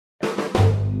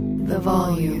the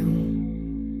volume.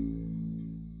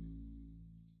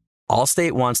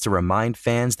 Allstate wants to remind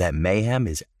fans that mayhem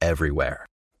is everywhere.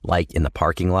 Like in the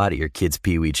parking lot at your kid's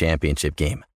Pee Wee Championship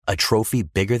game. A trophy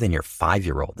bigger than your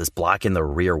 5-year-old is blocking the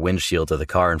rear windshield of the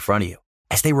car in front of you.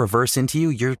 As they reverse into you,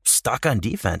 you're stuck on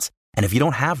defense. And if you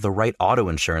don't have the right auto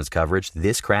insurance coverage,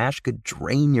 this crash could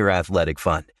drain your athletic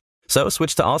fund. So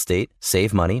switch to Allstate,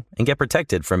 save money, and get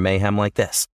protected from mayhem like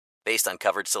this. Based on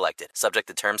coverage selected, subject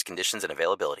to terms, conditions, and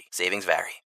availability. Savings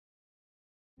vary.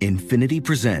 Infiniti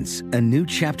presents a new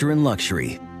chapter in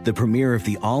luxury, the premiere of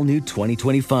the all-new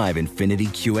 2025 Infiniti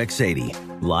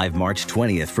QX80, live March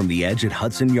 20th from the Edge at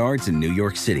Hudson Yards in New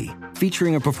York City,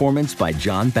 featuring a performance by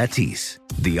John Batiste.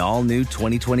 The all-new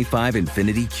 2025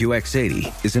 Infiniti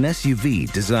QX80 is an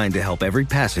SUV designed to help every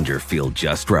passenger feel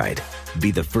just right. Be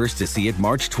the first to see it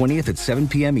March 20th at 7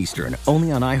 p.m. Eastern,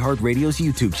 only on iHeartRadio's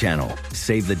YouTube channel.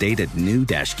 Save the date at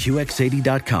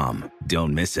new-QX80.com.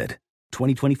 Don't miss it.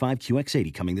 2025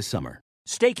 QX80 coming this summer.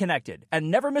 Stay connected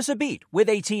and never miss a beat with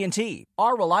AT&T.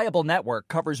 Our reliable network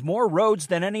covers more roads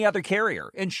than any other carrier,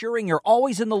 ensuring you're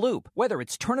always in the loop. Whether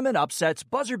it's tournament upsets,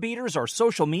 buzzer beaters, or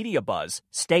social media buzz,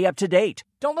 stay up to date.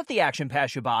 Don't let the action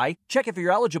pass you by. Check if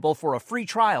you're eligible for a free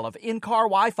trial of in-car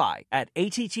Wi-Fi at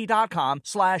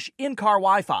att.com/in-car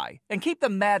Wi-Fi and keep the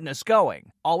madness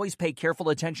going. Always pay careful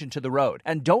attention to the road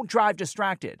and don't drive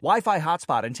distracted. Wi-Fi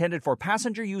hotspot intended for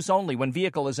passenger use only when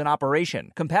vehicle is in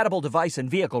operation. Compatible device and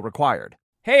vehicle required.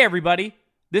 Hey everybody,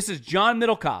 this is John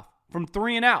Middlecoff from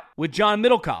 3 and Out with John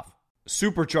Middlecoff.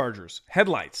 Superchargers,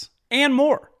 headlights, and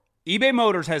more. eBay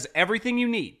Motors has everything you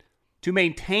need to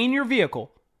maintain your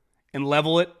vehicle and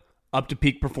level it up to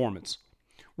peak performance.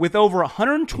 With over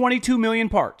 122 million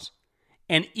parts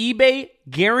and eBay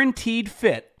Guaranteed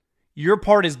Fit, your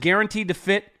part is guaranteed to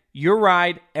fit your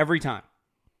ride every time,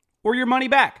 or your money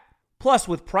back. Plus,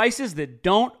 with prices that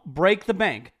don't break the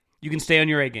bank, you can stay on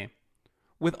your A game.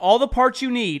 With all the parts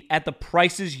you need at the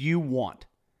prices you want,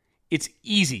 it's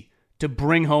easy to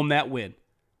bring home that win.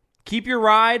 Keep your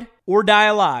ride or die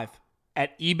alive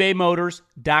at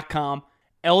ebaymotors.com.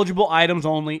 Eligible items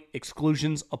only.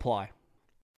 Exclusions apply.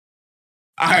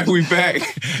 All right, we back.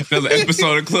 Another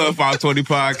episode of Club 520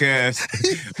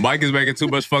 Podcast. Mike is making too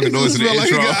much fucking noise in the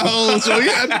intro.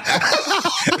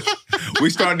 We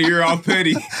started the year off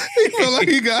petty. He felt like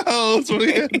he got hoes. So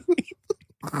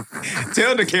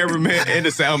Tell the cameraman and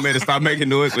the sound man to stop making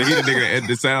noise, but he the nigga that edit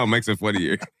the sound makes it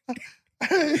funnier.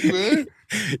 Hey, man.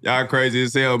 Y'all crazy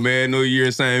as hell, man. New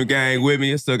Year, same gang with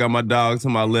me. I still got my dog to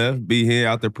my left. Be here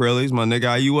out there, Prillies. My nigga,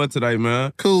 how you what today,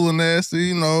 man? Cool and nasty,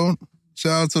 you know.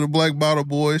 Shout out to the Black Bottle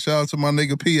Boy. Shout out to my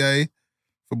nigga PA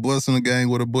for blessing the gang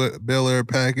with a Bel Air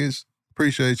package.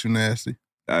 Appreciate you, Nasty.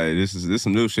 Hey, this is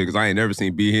some new shit, because I ain't never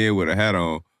seen Be Here with a hat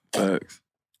on. Thanks.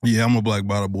 Yeah, I'm a Black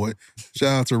Bottle Boy.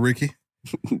 Shout out to Ricky.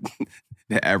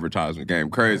 That advertisement game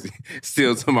crazy.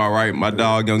 Still to my right, my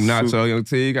dog, Young Nacho, Young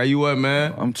Teague. How you what,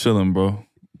 man? I'm chilling, bro.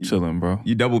 Bro.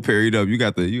 You double parried up. You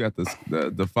got the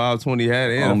 520 hat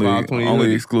and the 520 only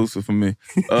hoodie. exclusive for me.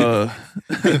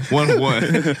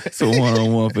 1-on-1. So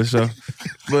 1-on-1 for sure.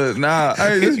 But nah,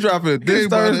 hey, let's drop it this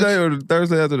Thursday or the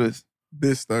Thursday after this?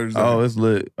 This Thursday. Oh, it's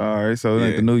lit. All right, so it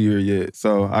ain't the new year yet.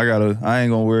 So I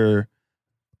ain't gonna wear.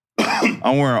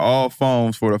 I'm wearing all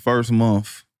foams for the first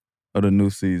month of the new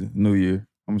season, new year.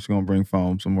 I'm just gonna bring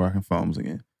foams. I'm rocking foams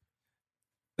again.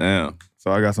 Damn.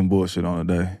 So I got some bullshit on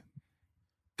today.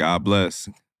 God bless.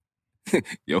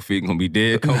 Your feet gonna be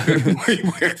dead.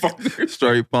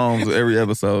 Straight foams every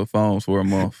episode. Foams for a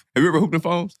month. Have you ever hooped in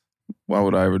foams? Why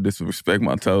would I ever disrespect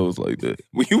my toes like that?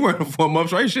 When you wearing them for a month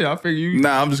straight, shit, I figure you.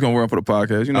 Nah, I'm just gonna wear them for the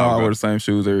podcast. You know, I wear the same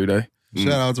shoes every day.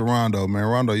 Shout out to Rondo, man.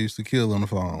 Rondo used to kill on the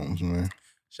phones, man.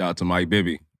 Shout out to Mike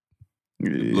Bibby.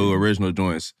 Yeah. Blue original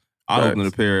joints. I opened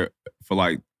a pair for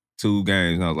like 2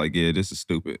 games and I was like, yeah, this is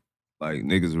stupid. Like,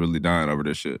 niggas really dying over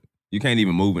this shit. You can't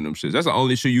even move in them shits. That's the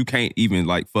only shoe you can't even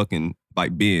like fucking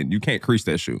like bend. You can't crease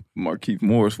that shoe. Markieff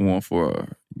Morris won for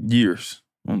years.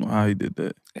 I don't know how he did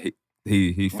that.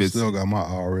 He fits. I still got my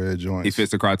all red joints. He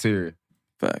fits the criteria.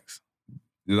 Facts.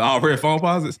 The all red foam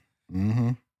posits?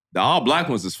 Mm-hmm. The all black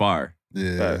ones is fire.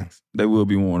 Yeah. Facts. They will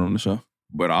be worn on the show.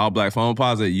 But the all black foam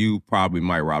posit, you probably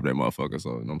might rob that motherfucker.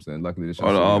 So, you know what I'm saying? Luckily, this shit.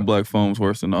 Are the all black foams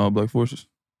worse than the all black forces?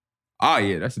 Oh,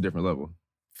 yeah, that's a different level.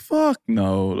 Fuck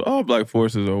no. The all black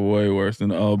forces are way worse than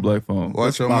the all black foams.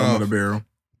 Watch your mouth. The barrel.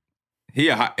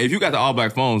 If you got the all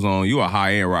black foams on, you a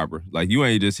high end robber. Like, you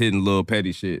ain't just hitting little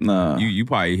petty shit. Nah. You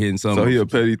probably hitting something. So he a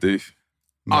petty thief.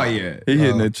 Oh, yeah. He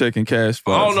hitting that check and cash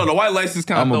spots. Oh, no, the white laces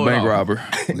kind of I'm a bank robber.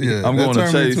 Yeah, I'm going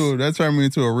to chase. That turned me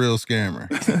into a real scammer.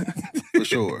 for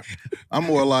sure. I'm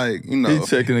more like, He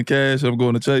checking the cash. I'm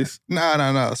going to Chase. Nah.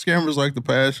 Scammers like the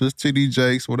pastors, TD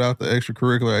Jakes without the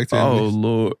extracurricular activities. Oh,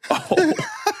 Lord.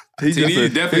 TD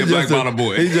is definitely a black bottle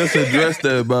boy. He just addressed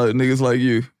that about niggas like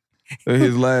you. In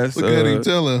his last, Look at him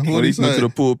telling. When he went to the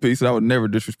pulpit, he said, I would never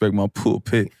disrespect my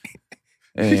pulpit.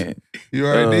 And you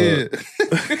already did.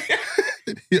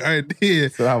 You already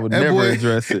did. So I would never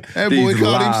address it. That boy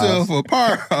called himself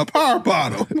a power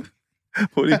bottle.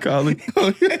 What do you call it?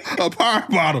 A power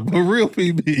bottle, a real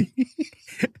PB.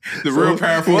 The real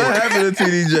power forward. What happened to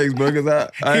TD Jakes, bro? Because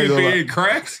I he ain't was gonna being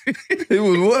cracks. He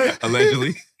was what?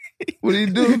 Allegedly. What did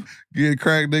he do? Get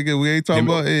cracked, nigga. We ain't talking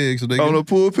about eggs, nigga. On the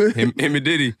pulpit? Him and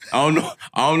Diddy. I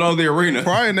don't know the arena.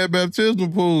 Probably in that baptismal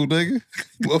pool, nigga.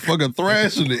 Motherfucker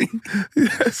thrashing it.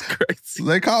 That's crazy.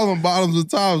 They call them bottoms and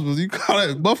tops, but you call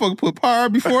that motherfucker put power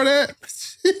before that?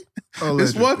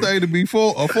 It's one thing to be a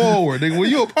forward, nigga. When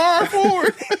you a power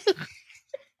forward,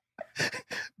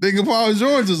 nigga, Paul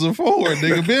George is a forward,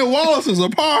 nigga. Ben Wallace is a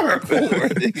power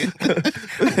forward, nigga.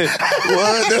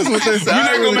 What? That's what they said. You're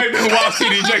not gonna make me watch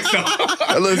TD Jakes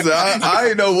though. Listen, I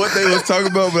didn't know what they was talking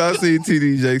about, but I see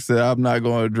TD Jakes said, I'm not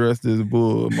gonna address this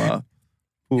bull in my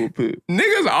pulpit.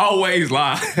 Niggas always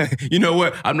lie. You know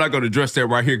what? I'm not gonna address that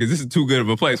right here because this is too good of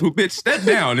a place. Well, bitch, step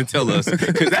down and tell us.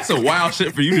 Because that's a wild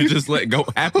shit for you to just let go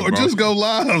happen, Or bro. just go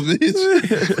live,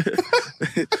 bitch.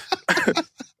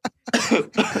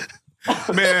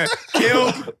 Man,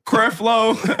 Kill,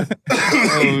 Creflo.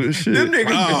 Oh, shit. Them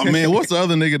niggas. Oh, man, what's the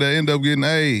other nigga that ended up getting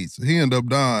AIDS? He ended up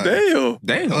dying.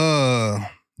 Damn.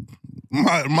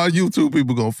 My YouTube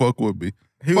people gonna fuck with me.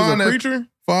 He was a preacher?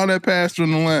 Find that pastor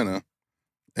in Atlanta.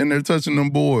 And they're touching them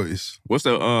boys. Who was the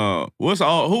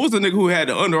nigga who had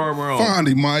the Under Armour on? Find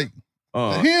him, Mike.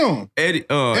 Him. Eddie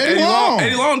Long.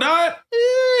 Eddie Long died?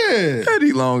 Yeah.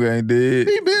 Eddie Long ain't dead.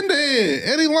 He been dead.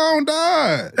 Eddie Long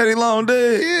died. Eddie Long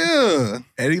dead. Yeah.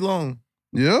 Eddie Long.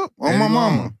 Yep. On Eddie my Long.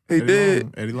 mama. He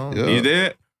did. Eddie Long. Yeah. He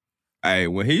did? Hey,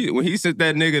 when he sent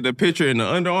that nigga the picture in the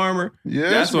Under Armour,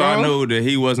 Yes, that's when I bro. knew that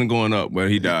he wasn't going up when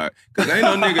he died. Because ain't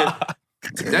no nigga...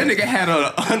 That nigga had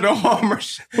an Under Armour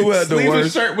Who had the sleeveless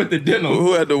worst shirt with the denim.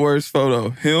 Who had the worst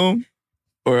photo? Him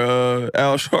or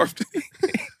Al Sharpton?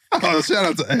 Oh, shout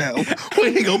out to Al. We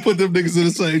ain't gonna put them niggas in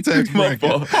the same tax bracket.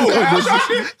 Al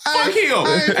Sharpton? Fuck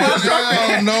him. Al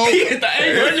Sharpton. No. He hit the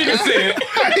angle. That nigga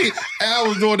said. Al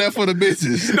was doing that for the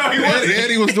bitches. No, he wasn't.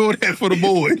 Eddie was doing that for the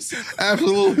boys.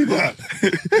 Absolutely not.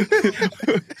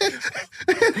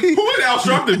 Who was Al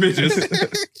Sharpton bitches?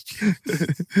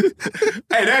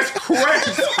 Hey, that's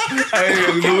crazy. Hey,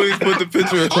 Louis put the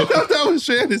picture I thought that was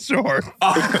Shannon Sharp.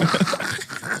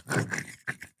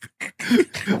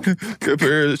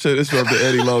 Compare Shannon Sharp to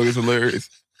Eddie Long is hilarious.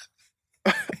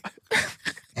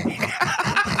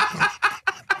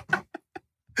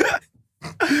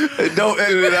 Hey, don't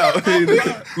edit it out.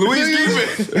 Luis,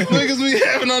 keep it. Niggas be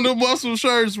having under muscle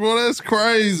shirts, bro. That's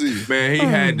crazy. Man, he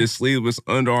had the sleeveless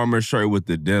Under Armour shirt with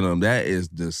the denim. That is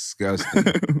disgusting.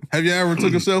 Have you ever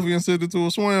took a selfie and sent it to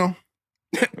a swim?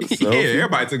 Yeah,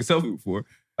 everybody took a selfie before.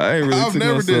 I ain't really I've took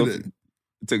never no did selfie.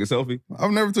 it. Took a selfie?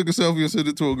 I've never took a selfie and sent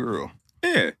it to a girl.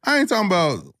 Yeah. I ain't talking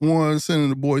about one sending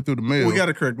the boy through the mail. We got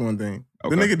to correct one thing.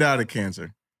 Okay. The nigga died of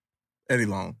cancer. Eddie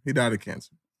Long. He died of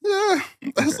cancer. Yeah,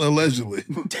 that's allegedly.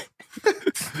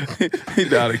 He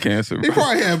died of cancer, bro. He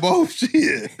probably had both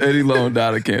shit. Eddie Long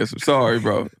died of cancer. Sorry,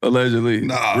 bro. Allegedly.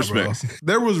 Nah, Respect. bro.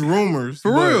 There was rumors.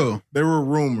 For but real? There were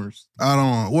rumors. I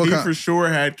don't know. What He kind, for sure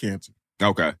had cancer.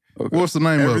 Okay. what's the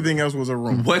name of it? Everything else was a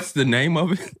rumor. What's the name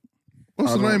of it?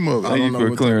 What's the I don't- name of it? I Thank don't you know for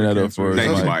what clearing type that of up for us.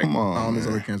 cancer it is. Thanks, Mike. Mike. Come I don't know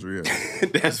on. what cancer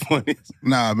is. That's funny.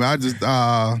 Nah, man,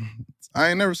 I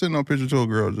ain't never sent no picture to a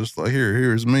girl. Just like,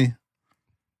 here's me.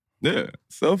 Yeah.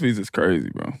 Selfies is crazy,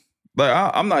 bro.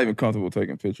 Like, I'm not even comfortable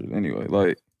taking pictures anyway.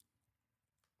 Like,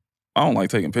 I don't like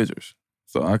taking pictures.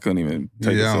 So I couldn't even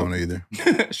take Yeah, a I selfie. don't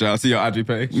either. Shout out to your IG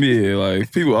page. Yeah,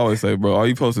 like, people always say, bro, all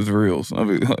you post is reels. I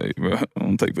be like, bro, I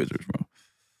don't take pictures, bro.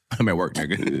 I'm at work,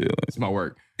 nigga. Yeah, like, It's my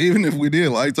work. Even if we did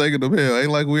like taking them, hell,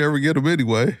 ain't like we ever get them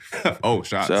anyway. Oh,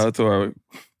 shots. shout out to our,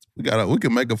 We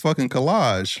can make a fucking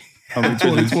collage. how many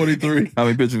pictures, 2023. how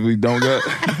many pictures we don't got.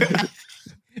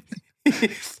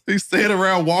 He's standing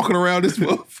around, walking around this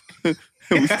motherfucker.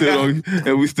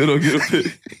 and we still don't get a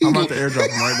pic. I'm about to airdrop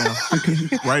him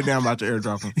right now. Right now, I'm about to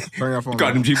airdrop him. Bring your phone.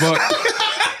 Got him G-Buck.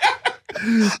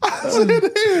 I said,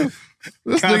 damn.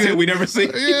 This Content nigga, we never seen.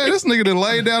 yeah, this nigga done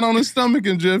laid down on his stomach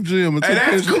in Jeff Gym and Hey, took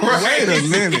that's pictures. crazy. Wait a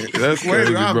minute. That's Wait,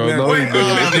 crazy, I've bro. never- No, he Wait,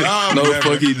 didn't. I've No, never-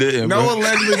 fuck, he didn't, No, bro.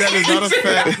 allegedly, that is not a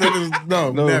fact. That is,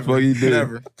 no, No, never. fuck, he didn't.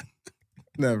 Never.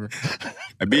 Never.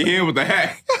 I be here with the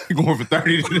hat. Going for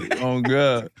 30 today. Oh,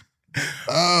 God.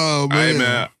 Oh, man. Hey,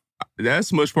 man. That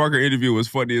Smush Parker interview was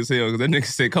funny as hell because that nigga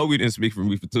said Kobe didn't speak for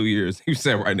me for 2 years. He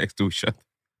sat right next to each other.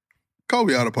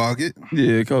 Kobe out of pocket.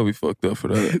 Yeah, Kobe fucked up for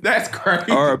that. That's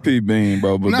crazy. R.I.P. Bean,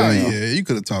 bro. But damn. Yeah, you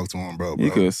could have talked to him, bro.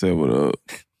 You could have said what up.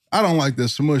 I don't like that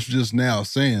Smush just now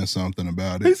saying something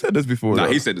about it. He said this before.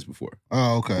 He said this before.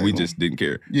 Oh, okay. We just didn't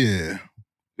care. Yeah.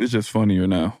 It's just funnier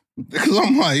now. Because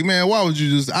I'm like, man, why would you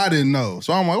just, I didn't know.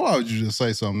 So I'm like, why would you just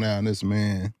say something now? And this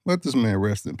man, let this man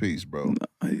rest in peace, bro.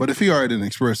 But if he already didn't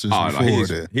express this before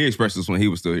that. He expressed this when he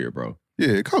was still here, bro.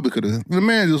 Yeah, Kobe could have. The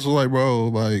man just was like, bro,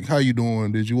 like, how you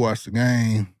doing? Did you watch the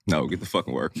game? No, get the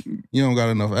fucking work. You don't got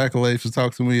enough accolades to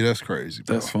talk to me? That's crazy,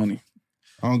 bro. That's funny.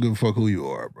 I don't give a fuck who you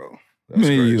are, bro. That's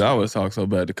crazy. I was talking so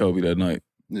bad to Kobe that night.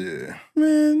 Yeah.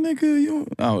 Man, nigga,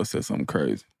 I would have said something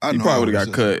crazy. He probably would have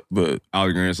got cut, but I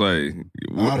was going to say.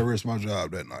 I'd have risked my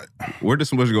job that night. Where does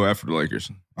Smush go after the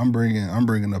Lakers? I'm bringing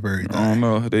up everything. I don't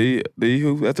know. Did he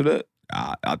who after that?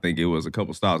 I think it was a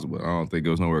couple stops, but I don't think it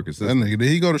was nowhere consistent. That nigga, did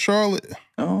he go to Charlotte?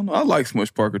 I don't know. I like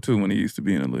Smush Parker, too, when he used to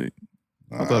be in the league.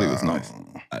 I thought he was nice.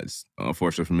 It's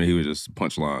unfortunate for me, he was just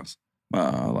punchlines.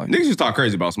 I like Niggas just talk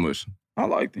crazy about Smush. I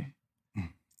liked him.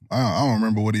 I don't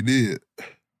remember what he did.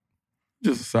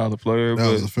 Just a solid player.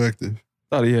 That was effective.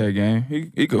 Thought he had a game.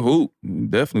 He could hoop.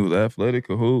 Definitely was athletic,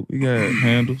 could hoop. He had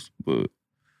handles, but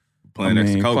playing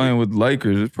next to Kobe. Playing with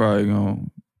Lakers, it's probably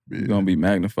gonna be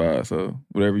magnified. So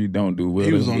whatever you don't do well.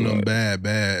 He was on them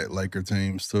bad Laker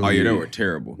teams too. Oh yeah, they were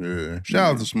terrible. Yeah.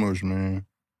 Shout out to Smush, man.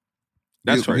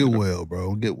 That's right. Get well,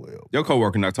 bro. Get well. Your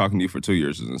coworker not talking to you for 2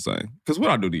 years is insane. Because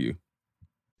what I do to you?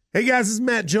 Hey guys, this is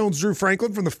Matt Jones, Drew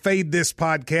Franklin from the Fade This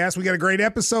podcast. We got a great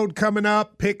episode coming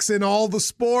up. Picks in all the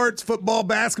sports, football,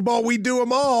 basketball, we do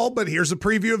them all. But here's a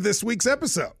preview of this week's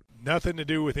episode. Nothing to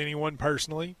do with anyone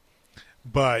personally,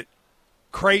 but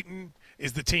Creighton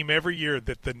is the team every year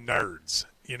that the nerds,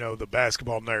 the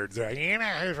basketball nerds, they're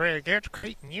like, against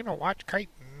Creighton, watch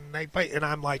Creighton. They play, and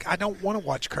I'm like, I don't want to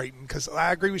watch Creighton because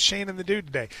I agree with Shannon the dude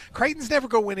today. Creighton's never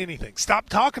going to win anything. Stop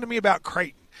talking to me about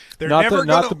Creighton. They're not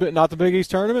the Big East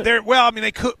tournament.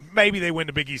 They could maybe they win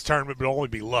the Big East tournament, but it'll only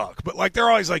be luck. But they're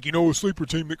always like, a sleeper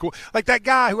team that cool. Like that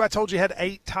guy who I told you had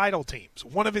 8 title teams.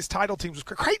 One of his title teams was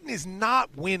Creighton is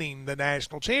not winning the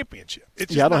national championship. I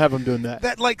don't have them doing that.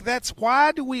 That's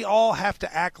why do we all have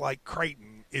to act like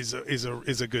Creighton is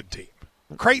a good team?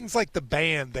 Creighton's like the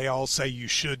band they all say you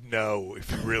should know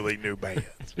if you really knew bands.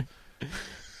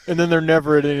 And then they're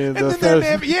never at any of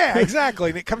the yeah, exactly.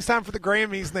 And it comes time for the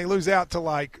Grammys, and they lose out to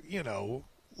Lil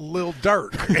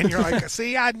Durk, and you're like,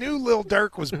 "See, I knew Lil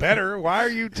Durk was better. Why are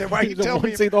you telling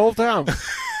me?" See the whole time.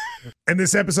 And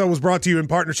this episode was brought to you in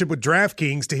partnership with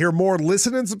DraftKings. To hear more,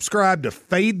 listen and subscribe to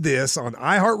Fade This on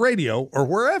iHeartRadio or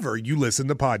wherever you listen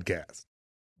to podcasts.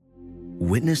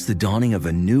 Witness the dawning of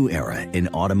a new era in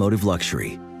automotive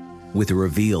luxury with a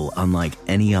reveal unlike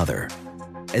any other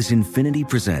as Infiniti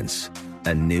presents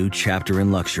a new chapter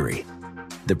in luxury,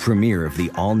 the premiere of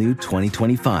the all-new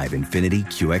 2025 Infiniti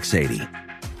QX80.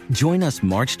 Join us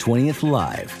March 20th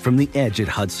live from the Edge at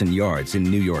Hudson Yards in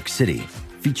New York City,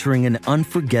 featuring an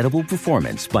unforgettable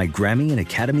performance by Grammy and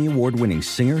Academy Award-winning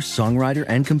singer, songwriter,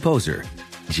 and composer,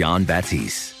 Jon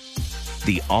Batiste.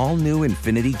 The all-new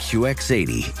Infiniti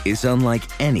QX80 is unlike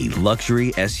any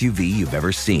luxury SUV you've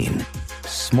ever seen.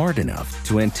 Smart enough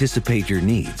to anticipate your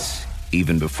needs,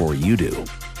 even before you do.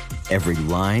 Every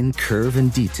line, curve,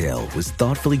 and detail was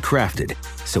thoughtfully crafted,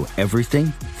 so everything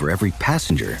for every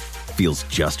passenger feels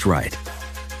just right.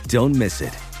 Don't miss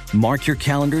it. Mark your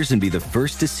calendars and be the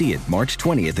first to see it March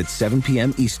 20th at 7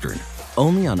 p.m. Eastern,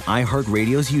 only on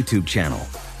iHeartRadio's YouTube channel.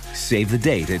 Save the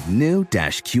date at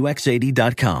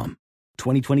new-QX80.com.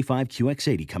 2025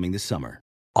 QX80 coming this summer.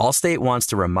 Allstate wants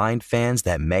to remind fans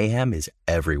that mayhem is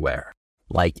everywhere.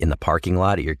 Like in the parking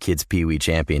lot at your kid's Pee Wee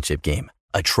championship game.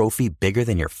 A trophy bigger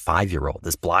than your 5-year-old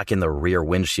is blocking the rear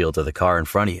windshield of the car in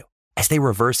front of you. As they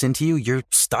reverse into you, you're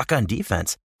stuck on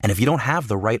defense. And if you don't have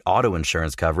the right auto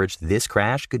insurance coverage, this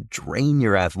crash could drain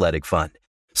your athletic fund.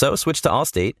 So switch to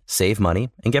Allstate, save money,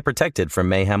 and get protected from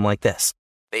mayhem like this.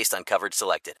 Based on coverage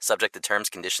selected, subject to terms,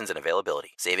 conditions, and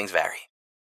availability. Savings vary.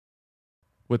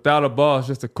 Without a ball, it's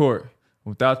just a court.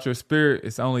 Without your spirit,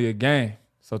 it's only a game.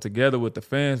 So together with the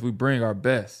fans, we bring our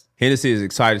best. Hennessy is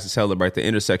excited to celebrate the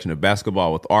intersection of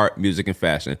basketball with art, music, and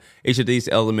fashion. Each of these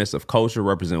elements of culture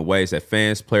represent ways that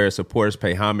fans, players, supporters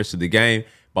pay homage to the game,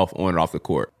 both on and off the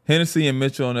court. Hennessy and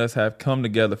Mitchell and us have come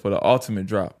together for the ultimate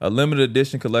drop, a limited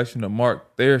edition collection to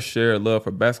mark their shared love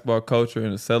for basketball culture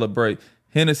and to celebrate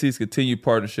Hennessy's continued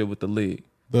partnership with the league.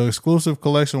 The exclusive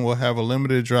collection will have a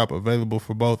limited drop available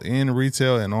for both in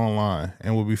retail and online,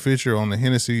 and will be featured on the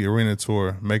Hennessy Arena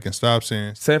Tour, making stops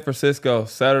in San Francisco,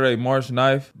 Saturday, March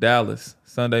 9th. Dallas,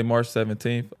 Sunday, March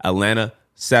 17th. Atlanta,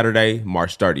 Saturday,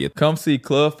 March 30th. Come see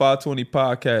Club 520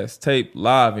 podcast taped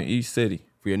live in each city.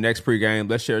 For your next pregame,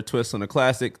 let's share a twist on the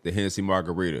classic, the Hennessy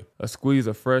Margarita. A squeeze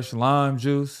of fresh lime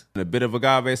juice. And a bit of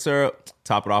agave syrup.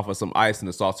 Top it off with some ice and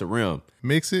a salted rim.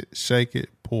 Mix it, shake it,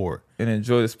 pour. And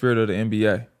enjoy the spirit of the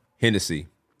NBA. Hennessy.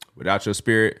 Without your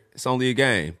spirit, it's only a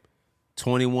game.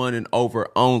 21 and over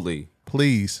only.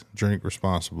 Please drink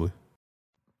responsibly.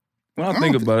 When I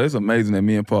think about it, it's amazing that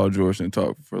me and Paul George didn't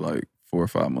talk for like 4 or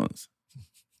 5 months.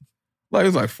 Like, it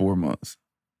was like 4 months.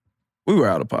 We were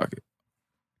out of pocket.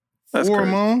 That's 4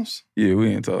 crazy. months? Yeah, we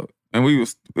didn't talk. And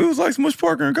it was like Smush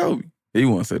Parker and Kobe. He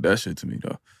wouldn't say that shit to me,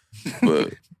 though.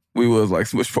 But we was like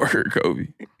Smush Parker and Kobe.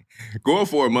 Going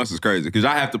 4 months is crazy because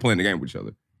I have to play in the game with each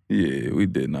other. Yeah, we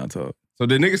did not talk. So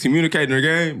did niggas communicate in the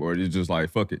game or did just like,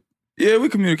 fuck it? Yeah, we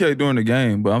communicate during the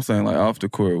game, but I'm saying like off the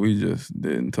court, we just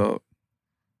didn't talk.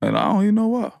 And I don't even know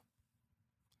why.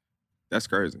 That's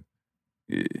crazy.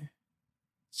 Yeah.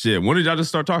 Shit, when did y'all just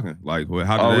start talking? Like,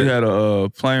 how did we had a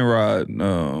plane ride.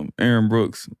 Aaron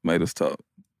Brooks made us talk.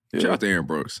 Yeah. Shout out to Aaron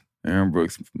Brooks. Aaron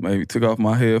Brooks maybe took off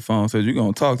my headphones, said, "You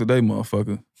gonna talk today,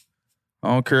 motherfucker. I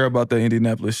don't care about that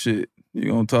Indianapolis shit. You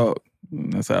gonna talk."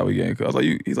 And that's how we get. I was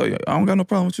like, he's like, "I don't got no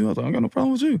problem with you." I was like, "I don't got no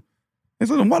problem with you." He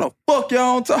said, "Then why the fuck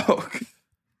y'all don't talk?"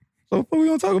 So what we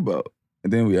gonna talk about?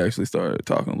 And then we actually started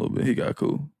talking a little bit. He got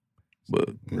cool.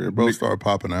 But we both started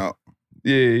popping out.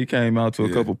 Yeah, he came out to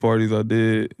a couple parties I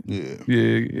did. Yeah.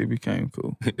 Yeah, it became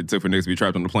cool. It took for niggas to be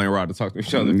trapped on the plane ride to talk to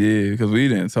each other. Yeah, because we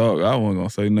didn't talk. I wasn't going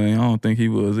to say nothing. I don't think he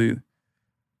was either.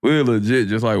 We legit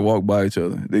just like walk by each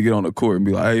other. They get on the court and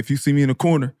be like, "Hey, if you see me in the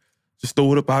corner, just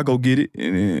throw it up. I'll go get it."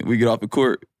 And then we get off the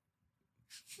court.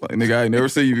 Like, nigga, I ain't never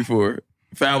seen you before.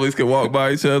 Families could walk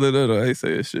by each other. They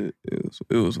say that shit.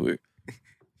 It was weird.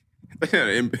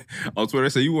 On Twitter, they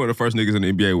say you one of the first niggas in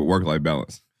the NBA with work-life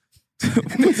balance. He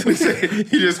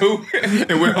just hooped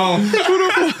and went home.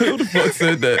 Who the fuck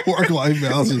said that? Work-life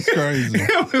balance is crazy.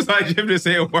 It was like Jim just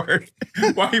said word.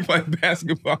 Why he playing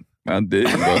basketball? I did,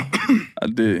 bro. I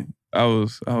did. I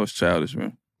was childish,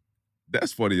 man.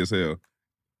 That's funny as hell.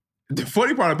 The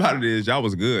funny part about it is y'all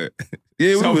was good.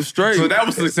 Yeah, we was straight. So that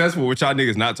was successful with y'all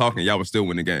niggas not talking. Y'all was still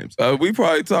winning games. We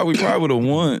probably would have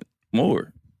won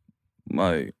more.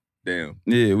 Like, damn.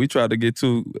 Yeah, we tried to get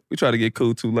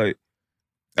cool too late.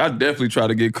 I definitely tried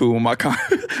to get cool when it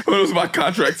was my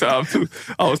contract time too.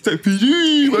 I was take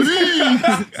PG, baby.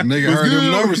 Nigga heard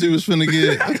them numbers he was finna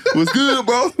get. What's good,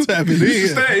 bro? Tapping in.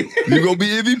 Stay. You gonna be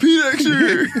MVP next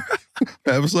year.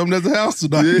 Having something at the house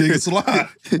tonight. Nigga, slide.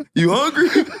 You hungry?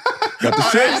 Got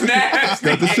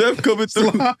the chef coming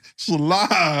through.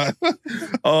 Slide.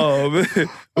 Oh man.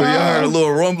 When y'all heard a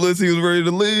little rumblings, he was ready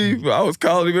to leave. I was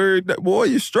calling him boy,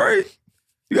 you straight?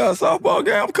 You got a softball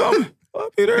game? I'm coming. I'll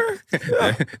be there.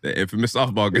 Yeah. The infamous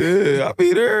softball game. Yeah, I'll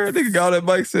be there. Nigga got on that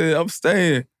bike, said, "I'm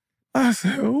staying." I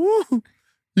said, "Woo,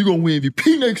 you gonna win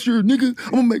MVP next year, nigga.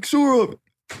 I'm gonna make sure of it."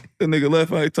 The nigga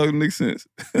left. I ain't talking to nigga since.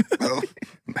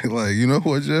 Like, you know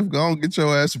what, Jeff? Go on, get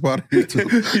your ass up out of here, too.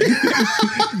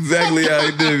 Exactly how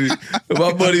he did me.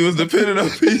 My buddy was dependent on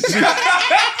PG.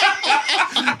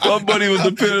 My buddy was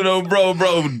dependent on bro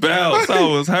bounce. I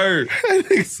was hurt.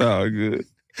 It's all good.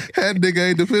 That nigga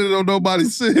ain't dependent on nobody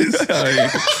since.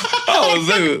 Ain't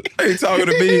talking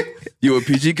to me. You and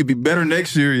PG could be better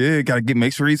next year. Yeah, gotta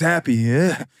make sure he's happy.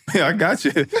 Yeah, I got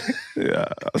you. Yeah,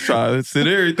 I was trying to sit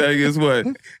everything his way.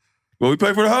 Will we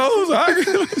pay for the hoes?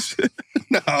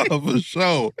 Nah, for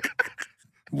sure.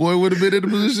 Boy would have been in the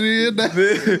position he in now.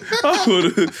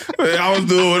 I was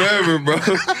doing whatever, bro.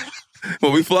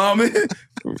 When we fly him in.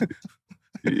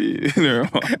 Yeah,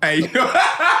 hey,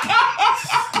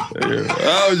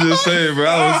 I was just saying, bro.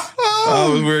 I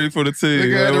was ready for the team.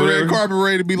 Nigga had the red carpet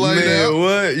ready to be laid out.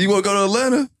 What? You want to go to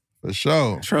Atlanta? For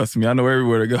sure. Trust me, I know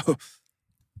everywhere to go.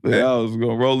 Yeah, I was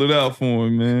gonna roll it out for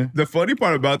him, man. The funny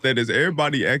part about that is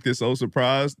everybody acted so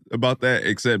surprised about that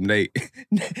except Nate.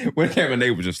 When Kevin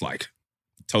Nate was just like,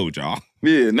 "Told y'all."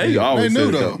 Yeah, Nate always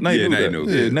knew said though. Nate knew.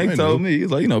 Yeah, Nate told me.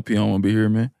 He's like, P don't want to be here,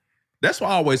 man. That's why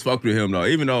I always fucked with him though.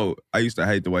 Even though I used to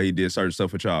hate the way he did certain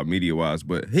stuff with y'all media wise,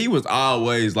 but he was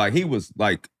always like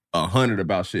 100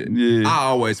 about shit. Yeah, I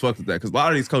always fucked with that because a lot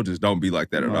of these coaches don't be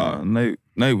like that at all. Nate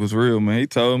was real, man. He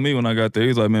told me when I got there, he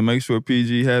was like, "Man, make sure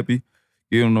PG happy,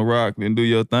 get on the rock, then do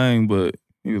your thing." But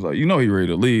he was like, he ready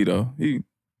to lead though. He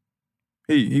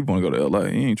want to go to LA.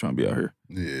 He ain't trying to be out here.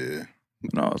 Yeah.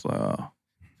 And I was like, oh.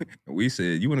 We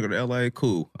said, "You want to go to LA?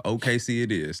 Cool. OKC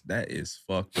it is." That is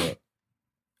fucked up.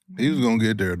 He was gonna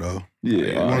get there though.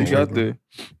 Yeah, he got there.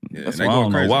 Yeah, That's why I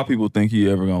don't know why people think he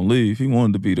ever gonna leave. He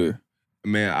wanted to be there.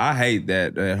 Man, I hate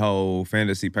that whole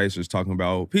fantasy Pacers talking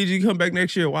about PG come back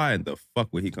next year. Why in the fuck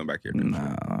would he come back here?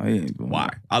 Nah, he ain't going. Why?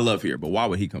 I love here, but why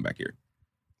would he come back here?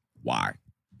 Why?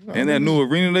 And that new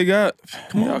arena they got,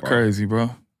 come on, y'all crazy,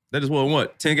 bro. They just won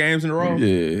what? 10 games in a row?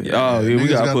 Yeah. Oh, yeah. We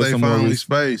gotta put some more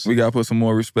space. We gotta put some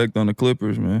more respect on the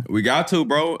Clippers, man. We got to,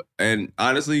 bro. And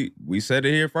honestly, we said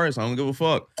it here first. I don't give a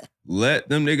fuck. Let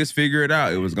them niggas figure it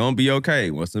out. It was gonna be okay.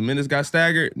 Once the minutes got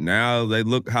staggered, now they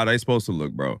look how they supposed to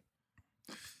look, bro.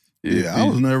 Yeah, I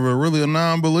was never really a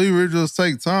non-believer. It just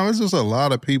take time. It's just a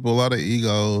lot of people, a lot of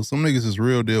egos. Some niggas is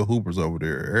real deal hoopers over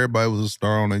there. Everybody was a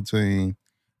star on their team.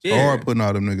 It's hard putting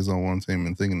all them niggas on one team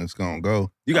and thinking it's gonna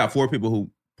go. You got 4 people who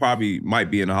probably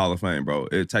might be in the Hall of Fame, bro.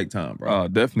 It'll take time, bro.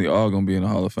 Definitely all gonna be in the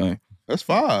Hall of Fame. That's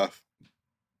 5.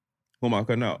 Who am I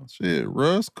cutting out? Shit,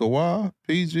 Russ, Kawhi,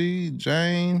 PG,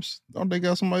 James. Don't they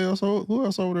got somebody else? Who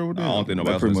else over there with them? I don't think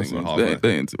nobody else is in the Hall of Fame.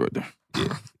 They into right there.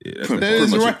 Yeah, that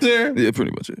is right there? Yeah,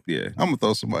 pretty much it. Yeah. I'm gonna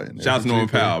throw somebody in there. Shout out to Norman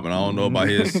Powell, but I don't know about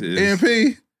his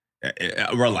NP.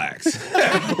 Relax.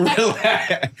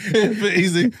 Relax.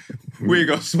 Easy. We ain't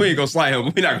gonna slide him.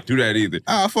 We not gonna do that either.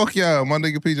 Fuck y'all. My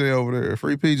nigga PJ over there.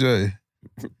 Free PJ.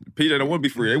 PJ don't want to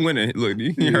be free. They winning. Look,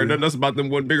 you heard nothing else about them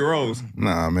one bigger roles.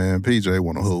 Nah, man. PJ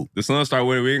want to hoop. The Suns start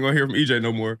winning. We ain't gonna hear from EJ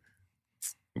no more.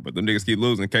 But them niggas keep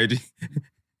losing. KD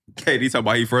talking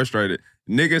about he frustrated.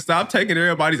 Nigga, stop taking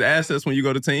everybody's assets when you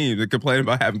go to teams and complain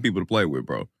about having people to play with,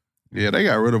 bro. Yeah, they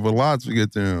got rid of a lot to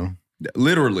get them.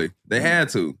 Literally. They had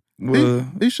to. Well,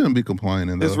 he shouldn't be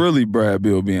complaining, though. It's really Brad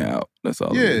Beal being out. That's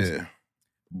all it is.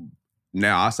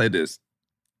 Now, I say this.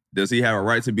 Does he have a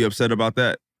right to be upset about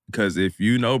that? Because if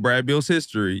you know Brad Beal's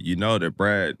history, you know that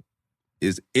Brad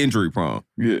is injury prone.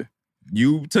 Yeah.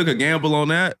 You took a gamble on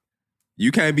that.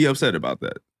 You can't be upset about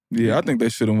that. Yeah, I think they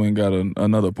should have went and got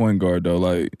another point guard, though.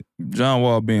 Like, John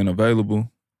Wall being available.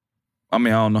 I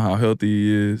mean, I don't know how healthy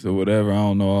he is or whatever. I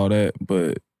don't know all that.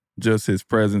 But just his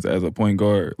presence as a point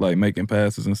guard, like making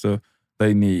passes and stuff,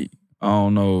 they need. I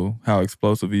don't know how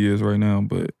explosive he is right now,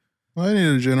 but... Well, they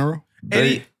need a general.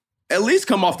 They at least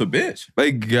come off the bench.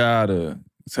 They gotta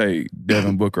take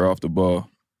Devin Booker off the ball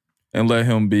and let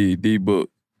him be D-Book.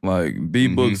 Like,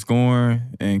 D-Book scoring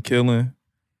and killing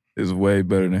is way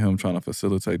better than him trying to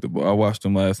facilitate the ball. I watched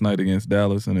him last night against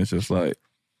Dallas, and it's just like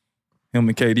him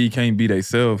and KD can't be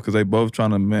themselves because they both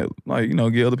trying to,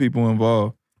 get other people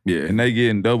involved. Yeah. And they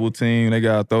getting double teamed. They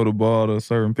got to throw the ball to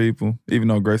certain people. Even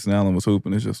though Grayson Allen was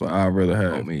hooping, it's just like, I'd rather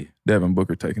have Devin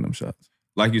Booker taking them shots.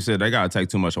 Like you said, they got to take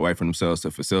too much away from themselves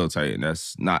to facilitate, and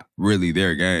that's not really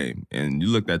their game. And you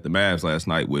looked at the Mavs last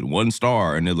night with one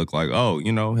star, and it looked like,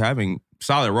 having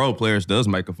solid role players does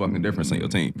make a fucking difference in your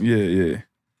team. Yeah.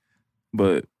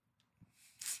 But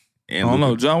I don't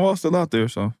know. John Wall's still out there,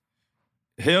 so.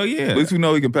 Hell yeah. At least we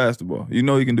know he can pass the ball. You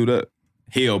know he can do that.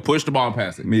 He'll push the ball and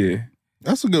pass it. Yeah.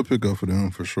 That's a good pickup for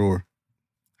them, for sure.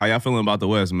 How y'all feeling about the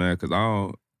West, man? Because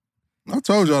I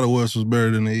told y'all the West was better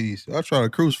than the East. Y'all try to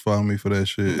crucify me for that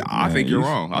shit. I think you're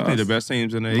wrong. I think the best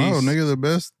teams in the East. No, nigga,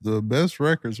 the best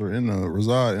records are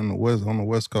reside in the West, on the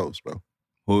West Coast, bro.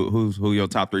 Who your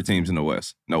top 3 teams in the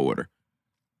West? No order.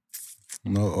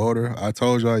 No order. I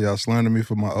told y'all slander me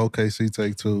for my OKC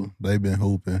take 2. They been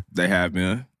hooping. They have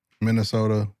been.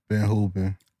 Minnesota been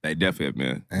hooping. They definitely have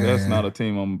been. And that's not a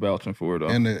team I'm vouching for, though.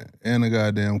 And the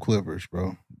goddamn Clippers,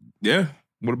 bro. Yeah.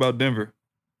 What about Denver?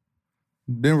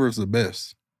 Denver's the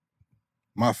best.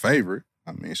 My favorite.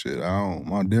 I mean, shit,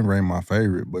 my Denver ain't my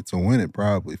favorite, but to win it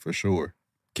probably for sure.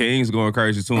 Kings going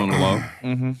crazy too on the low.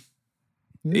 Mm-hmm.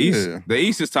 The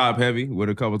East is top heavy with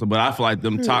a couple, but I feel like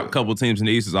them top couple teams in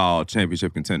the East is all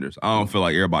championship contenders. I don't feel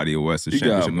like everybody in the West is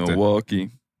championship contenders.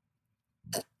 Milwaukee,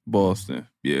 Boston.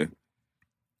 Yeah.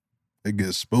 It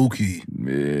gets spooky.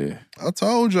 Yeah. I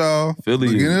told y'all.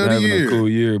 Philly is having a cool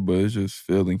year, but it's just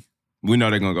Philly. We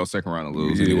know they're going to go second round and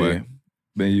lose anyway.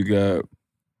 Then you got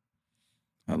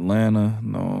Atlanta.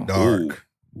 No. Dark.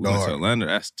 Atlanta,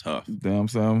 that's tough. Damn,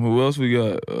 Sam. Who else we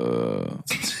got?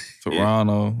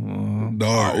 Toronto.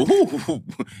 Dark.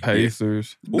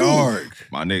 Pacers. Dark.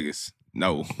 My niggas.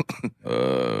 No.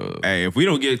 Hey, if we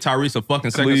don't get Tyrese a fucking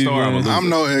second star, I'm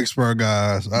no expert,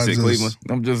 guys. Cleveland.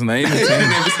 I'm just naming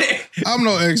teams. I'm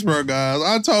no expert, guys.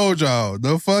 I told y'all,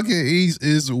 the fucking East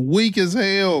is weak as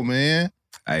hell, man.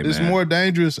 Hey, it's more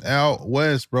dangerous out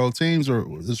west, bro.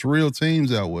 It's real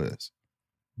teams out west.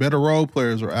 Better role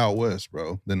players are out west,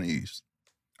 bro, than the East.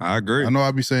 I agree. I know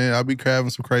I be having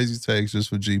some crazy takes just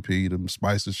for GP to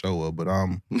spice the show up, but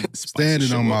I'm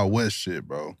standing on my West shit,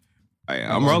 bro. Hey,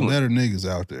 I'm rolling. Better niggas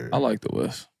out there. I like the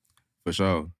West. For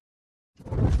sure.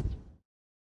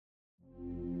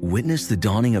 Witness the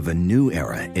dawning of a new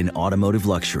era in automotive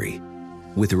luxury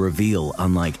with a reveal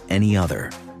unlike any other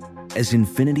as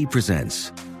Infiniti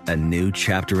presents a new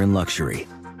chapter in luxury,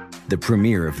 the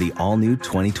premiere of the all-new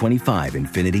 2025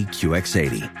 Infiniti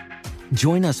QX80.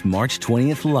 Join us March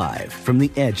 20th live from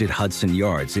the Edge at Hudson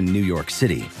Yards in New York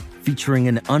City, featuring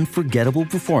an unforgettable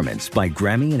performance by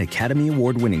Grammy and Academy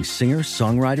Award-winning singer,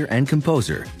 songwriter, and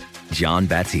composer, Jon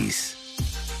Batiste.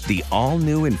 The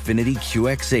all-new Infiniti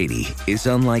QX80 is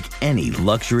unlike any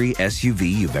luxury SUV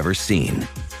you've ever seen.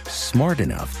 Smart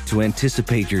enough to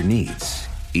anticipate your needs,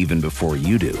 even before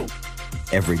you do.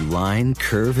 Every line,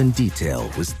 curve, and detail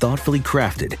was thoughtfully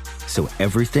crafted, so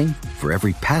everything for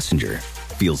every passenger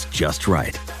feels just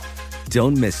right.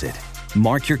 Don't miss it.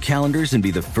 Mark your calendars and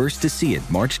be the first to see it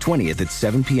March 20th at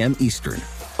 7 p.m. Eastern,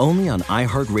 only on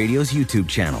iHeartRadio's YouTube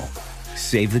channel.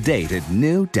 Save the date at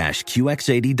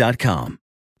new-QX80.com.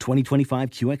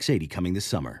 2025 QX80 coming this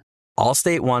summer.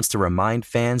 Allstate wants to remind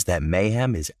fans that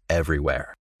mayhem is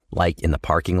everywhere. Like in the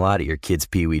parking lot at your kid's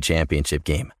Pee Wee Championship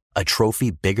game. A trophy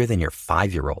bigger than your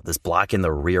 5-year-old is blocking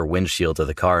the rear windshield of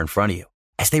the car in front of you.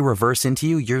 As they reverse into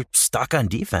you, you're stuck on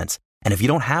defense. And if you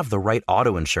don't have the right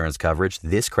auto insurance coverage,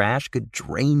 this crash could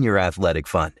drain your athletic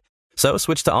fund. So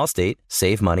switch to Allstate,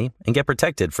 save money, and get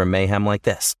protected from mayhem like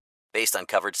this. Based on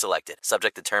coverage selected,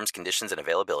 subject to terms, conditions, and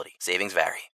availability. Savings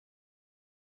vary.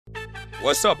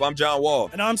 What's up? I'm John Wall.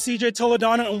 And I'm CJ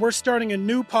Toledano, and we're starting a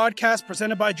new podcast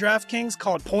presented by DraftKings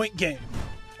called Point Game.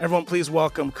 Everyone, please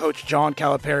welcome Coach John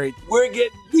Calipari. We're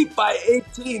getting beat by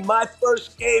 18. My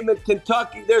first game in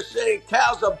Kentucky, they're saying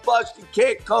Cal's a bust. He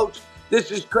can't coach.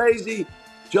 This is crazy.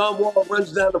 John Wall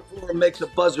runs down the floor and makes a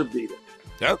buzzer beater.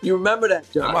 Yep. You remember that,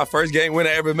 John? That's my first game winner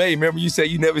I ever made. Remember you said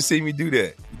you never see me do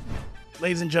that.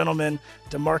 Ladies and gentlemen,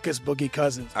 DeMarcus Boogie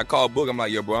Cousins. I called Boog. I'm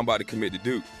like, yo, bro, I'm about to commit to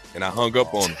Duke. And I hung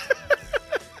up on him.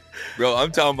 Bro, I'm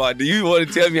talking about, do you want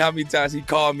to tell me how many times he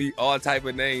called me all type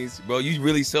of names? Bro, you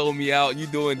really sold me out. You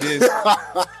doing this.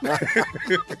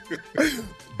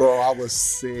 Bro, I was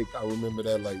sick. I remember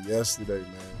that like yesterday,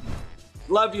 man.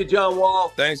 Love you, John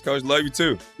Wall. Thanks, Coach. Love you,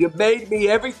 too. You made me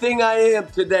everything I am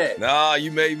today. Nah,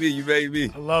 you made me. You made me.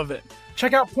 I love it.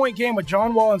 Check out Point Game with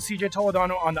John Wall and CJ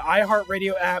Toledano on the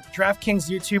iHeartRadio app, DraftKings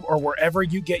YouTube, or wherever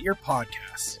you get your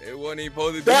podcasts. It wasn't even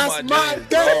supposed to be That's my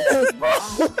game, bro.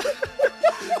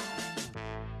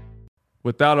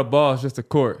 Without a ball, it's just a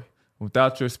court.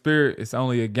 Without your spirit, it's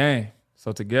only a game.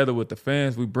 So together with the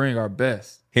fans, we bring our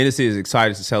best. Hennessy is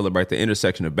excited to celebrate the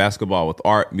intersection of basketball with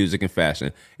art, music, and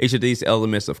fashion. Each of these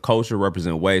elements of culture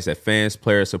represent ways that fans,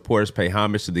 players, supporters pay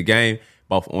homage to the game,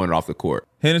 both on and off the court.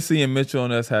 Hennessy and Mitchell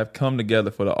and us have come together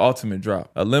for the ultimate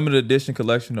drop, a limited edition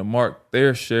collection to mark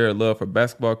their shared love for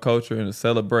basketball culture and to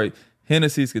celebrate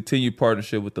Hennessy's continued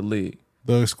partnership with the league.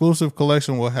 The exclusive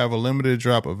collection will have a limited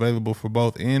drop available for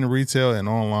both in retail and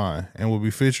online and will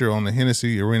be featured on the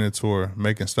Hennessy Arena Tour,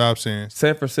 making stops in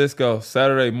San Francisco,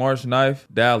 Saturday, March 9th,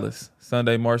 Dallas,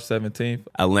 Sunday, March 17th,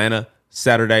 Atlanta,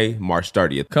 Saturday, March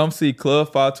 30th. Come see Club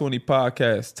 520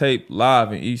 Podcast taped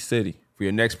live in each city. For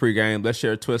your next pregame, let's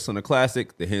share a twist on the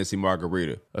classic, the Hennessy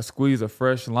Margarita. A squeeze of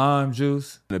fresh lime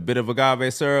juice. And a bit of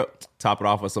agave syrup. Top it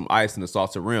off with some ice and a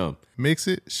salted rim. Mix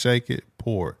it, shake it,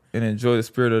 pour it. And enjoy the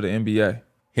spirit of the NBA.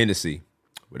 Hennessy.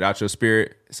 Without your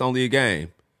spirit, it's only a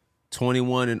game.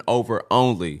 21 and over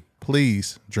only.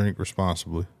 Please drink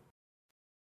responsibly.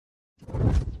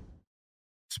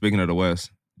 Speaking of the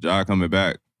West, Ja coming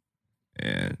back.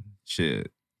 And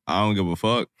shit, I don't give a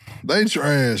fuck. They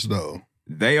trash, though.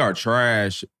 They are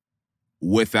trash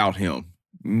without him.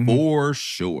 Mm-hmm. For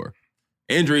sure.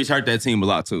 Injuries hurt that team a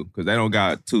lot, too, because they don't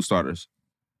got two starters.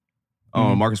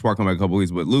 Marcus Smart come back a couple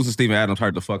weeks, but losing Steven Adams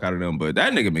hurt the fuck out of them. But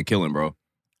that nigga been killing, bro.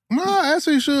 Nah, as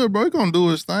he should, bro. He gonna do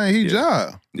his thing. He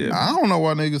Ja. Yeah. I don't know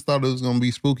why niggas thought it was gonna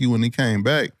be spooky when he came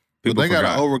back. But they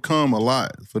gotta overcome a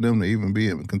lot for them to even be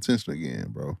in contention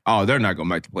again, bro. Oh, they're not gonna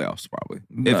make the playoffs, probably.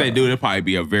 Nah. If they do, they'll probably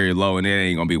be a very low, and it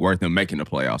ain't gonna be worth them making the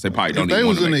playoffs. They probably don't. If they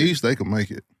was in the East, they could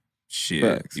make it. Shit,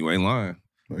 Facts. You ain't lying.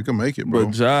 They can make it, bro.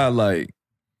 But Ja, like,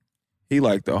 he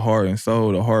like the heart and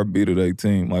soul, the heartbeat of their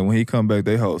team. Like, when he come back,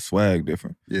 they hold swag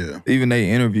different. Yeah. Even they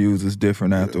interviews is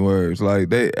different afterwards. Like,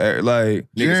 they, like...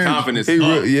 Niggas' confidence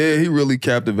he really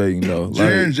captivating, though.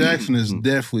 Jaren like, Jackson is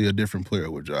definitely a different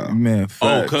player with Ja. Man, facts.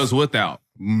 Oh, because without.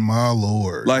 My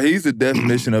Lord. Like, he's the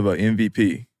definition of an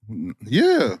MVP.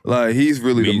 Yeah. Like, he's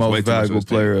really the most valuable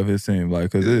player of his team.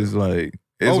 Like, because it's like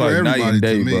night and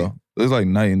day, bro. It's like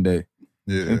night and day.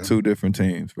 Yeah. In two different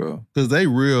teams, bro. Because they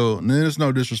real, and there's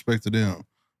no disrespect to them,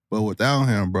 But without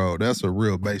him, bro, that's a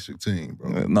real basic team,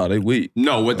 bro. No, they weak.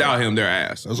 No, without him, they're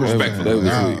ass. That's what Respectfully.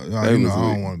 I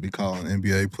don't want to be calling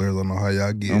NBA players. I don't know how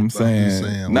y'all get. I'm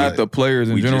saying not the players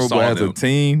in general, but as a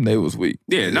team, they was weak.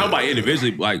 Yeah, nobody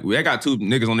individually. Like, they got 2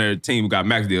 niggas on their team who got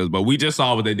max deals, but we just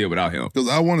saw what they did without him. Because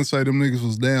I want to say them niggas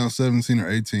was down 17 or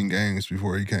 18 games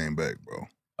before he came back, bro.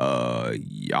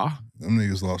 Yeah. Them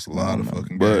niggas lost a lot of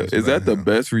fucking games. But is that the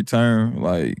best return,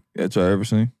 like, that y'all ever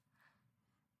seen?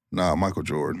 Nah, Michael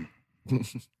Jordan.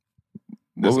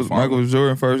 What was Michael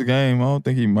Jordan's first game? I don't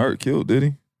think he killed, did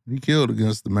he? He killed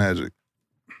against the Magic.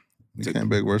 He came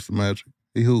back versus the Magic.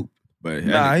 He hooped. But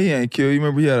he ain't killed. You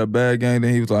remember he had a bad game,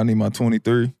 then he was like, I need my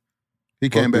 23. He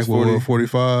came back with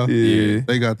 45. Yeah.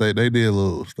 They did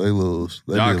lose. They lose.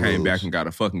 Y'all came back and got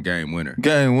a fucking game winner.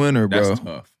 Game winner, bro. That's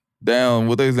tough. Down,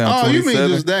 what they was down 27? Oh, you mean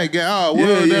just that game? Oh,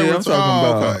 well, yeah, I'm talking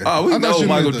about. Okay. Oh, we know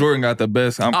Michael Jordan got the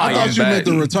best. I thought you meant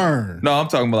the return. No, I'm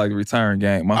talking about like the return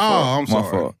game. My fault. I'm sorry.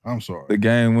 My fault. I'm sorry. The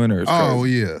game winner is crazy. Oh,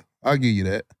 yeah. I'll give you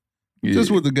that. Yeah.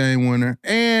 Just with the game winner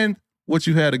and what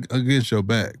you had against your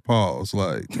back. Pause.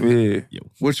 Like,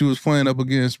 what you was playing up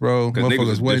against, bro.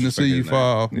 Motherfuckers waiting to see you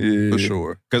fall. Yeah. For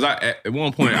sure. Because at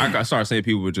one point, I started saying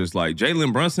people were just like,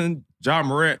 Jalen Brunson, Ja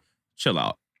Morant, chill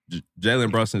out.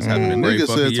 Jalen Brunson's having a great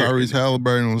fucking year. Nigga said Tyrese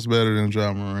Halliburton was better than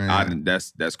Ja Morant.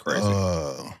 That's crazy.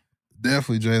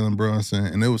 Definitely Jalen Brunson,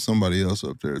 and there was somebody else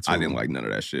up there too. I didn't like none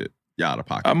of that shit. Y'all out of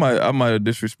pocket. I might have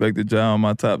disrespected Ja on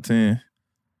my top 10,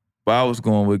 but I was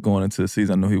going into the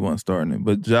season. I knew he wasn't starting it,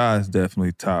 but Ja is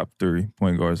definitely top 3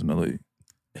 point guards in the league.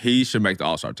 He should make the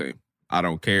All-Star team. I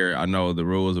don't care. I know the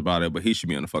rules about it, but he should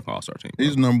be on the fucking All-Star team.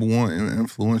 He's number 1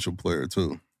 influential player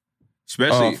too.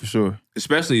 Especially for sure.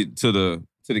 Especially to the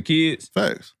kids.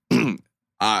 Facts.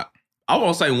 I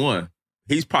won't say 1.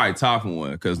 He's probably top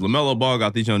 1 because LaMelo Ball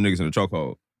got these young niggas in the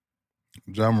chokehold.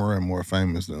 Ja Morant more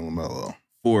famous than LaMelo.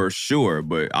 For sure,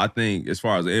 but I think as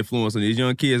far as the influence on these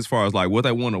young kids, as far as like what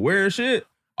they want to wear and shit,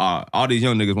 all these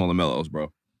young niggas want LaMelos,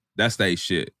 bro. That's they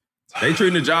shit. They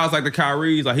treating the Jaws like the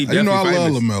Kyries, like he definitely I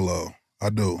famous. love LaMelo. I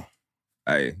do.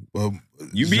 Hey, well,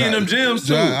 you be in them gyms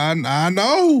too. I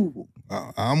know.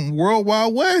 I'm World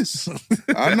Wide West.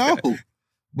 I know.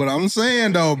 But I'm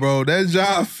saying though, bro, that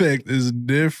Ja effect is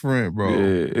different, bro.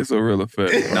 Yeah, it's a real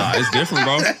effect. Nah, it's different,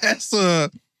 bro.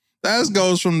 That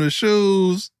goes from the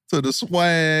shoes to the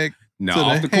swag. No, to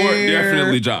off the court,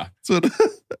 definitely Ja.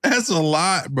 That's a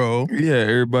lot, bro. Yeah,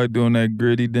 everybody doing that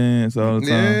gritty dance all the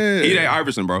time. Yeah. E.J.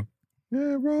 Iverson, bro.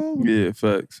 Yeah, bro. Yeah,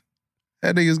 facts.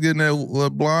 That niggas getting that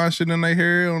little blonde shit in their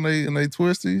hair on they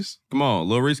twisties. Come on,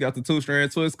 Lil Reese got the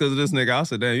 2-strand twist because of this nigga. I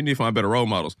said, damn, you need to find better role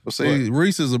models. Well, see,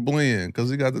 Reese is a blend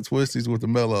because he got the twisties with the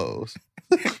mellows.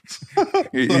 That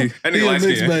nigga light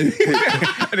skin.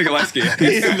 That nigga light skin.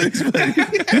 He's a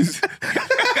mixed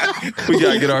We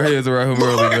gotta get our heads around him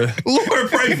early, man. Lord,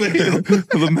 pray for him.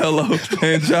 LaMelo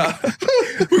and Ja.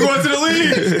 We're going to the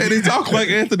league. And he talk like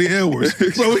Anthony Edwards.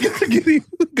 So we gotta get him.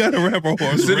 Gotta wrap our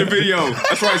arms. Send a video.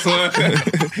 That's right, son.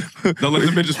 Don't let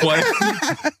the bitches play.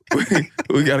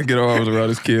 We gotta get our arms around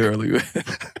this kid early, man.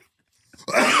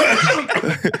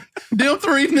 Them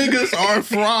 3 niggas are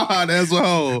fraud as a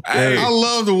whole. Hey. I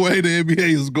love the way the NBA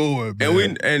is going,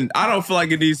 man. And I don't feel like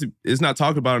it's not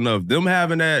talked about enough. Them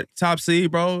having that top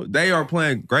seed, bro, they are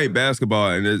playing great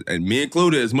basketball. And me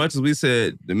included, as much as we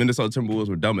said the Minnesota Timberwolves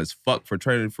were dumb as fuck for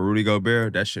trading for Rudy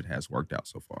Gobert, that shit has worked out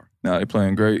so far. Nah, they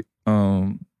playing great.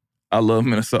 I love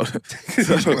Minnesota.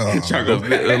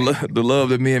 The love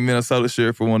that me and Minnesota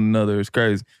share for one another is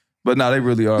crazy. But nah, they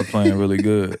really are playing really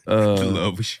good. The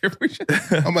love we share for each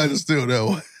other. I'm about to steal that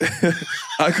one.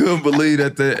 I couldn't believe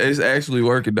that it's actually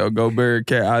working though. Gobert,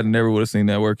 Cat, I never would have seen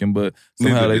that working, but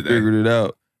somehow they figured it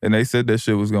out. And they said that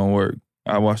shit was gonna work.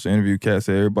 I watched the interview, Cat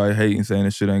said everybody hating saying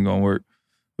this shit ain't gonna work.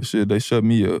 But shit, they shut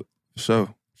me up. For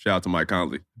sure. Shout out to Mike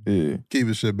Conley. Yeah.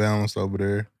 Keeping shit balanced over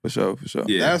there. For sure.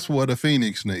 Yeah. That's what a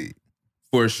Phoenix need.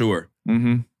 For sure.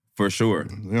 Mm-hmm. For sure.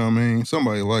 You know what I mean?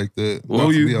 Somebody like that. Well,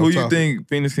 who you think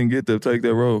Phoenix can get to take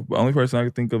that role? The only person I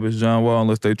can think of is John Wall,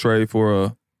 unless they trade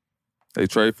for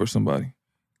somebody.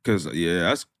 Because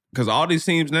all these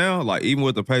teams now, like even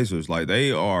with the Pacers, like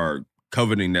they are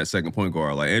coveting that second point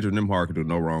guard. Like Andrew Nembhard could do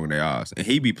no wrong in their eyes, and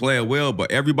he be playing well.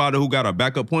 But everybody who got a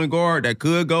backup point guard that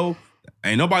could go,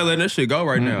 ain't nobody letting that shit go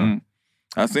right now.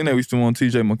 I seen that we still want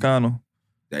TJ McConnell.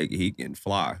 He can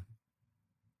fly.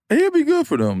 He'd be good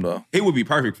for them though. He would be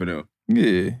perfect for them.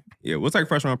 Yeah. We'll take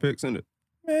first round picks in it.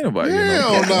 Man, nobody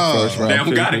Hell get no first round Damn,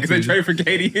 pick got it because they for trade for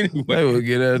KD anyway. They would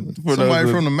get that for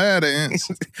somebody from the Mad Ants.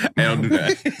 They don't do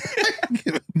that.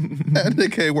 That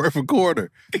nigga ain't worth a quarter.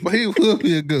 But he will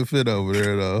be a good fit over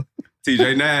there though.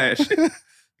 TJ Nash.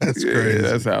 That's crazy.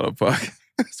 That's out of pocket.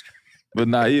 But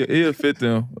nah, he'll fit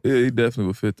them. He definitely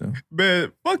would fit them.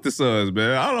 Man, fuck the Suns,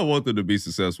 man. I don't want them to be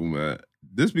successful, man.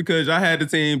 Just because y'all had the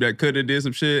team that could have did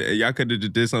some shit and y'all could have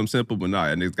just did something simple, but nah,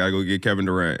 y'all niggas gotta go get Kevin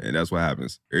Durant, and that's what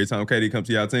happens. Every time KD comes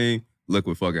to y'all team, look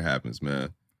what fucking happens,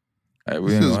 man. Hey,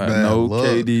 we ain't gonna have no luck.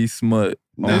 KD smut.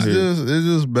 It's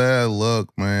just bad luck,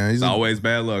 man. It's always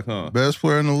bad luck, huh? Best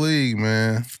player in the league,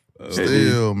 man.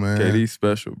 Still, man. KD's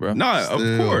special, bro. Nah, of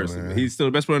course. Man. He's still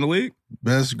the best player in the league?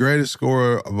 Greatest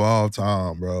scorer of all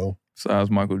time, bro. Besides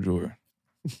Michael Jordan.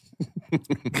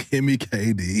 Give me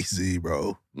KD,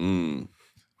 bro.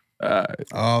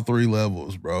 All three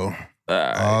levels, bro.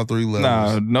 All three levels.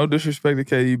 Nah, no disrespect to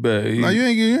KD, but no, you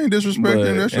ain't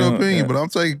disrespecting. That's your opinion, but I'm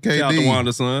taking KD. Shout out to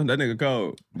Wanda, son. That nigga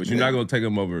cold. But you're not gonna take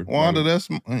him over. Wanda, that's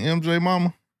MJ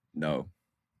mama? No.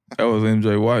 That was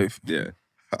MJ wife. Yeah.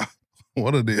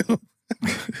 What a deal.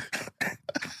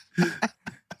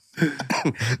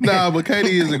 Nah, but KD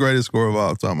is the greatest scorer of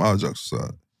all time. All jokes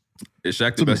aside. Is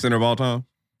Shaq the best center of all time?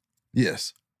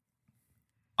 Yes.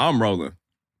 I'm rolling.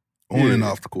 On and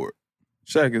off the court.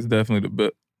 Shaq is definitely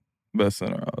the best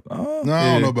center. I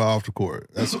don't know about off the court.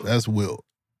 That's Wilt.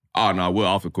 Oh, no, Wilt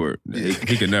off the court.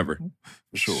 He could never.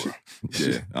 For sure.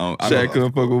 Yeah. Shaq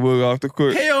couldn't fuck with Wilt off the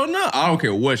court. Hell no. I don't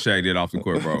care what Shaq did off the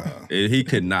court, bro. He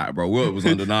could not, bro. Wilt was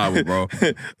undeniable, bro.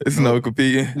 It's no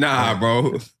competing. Nah,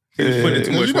 bro. He was putting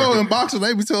too much you know, work. in boxing,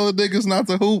 they be telling niggas not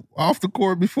to hoop off the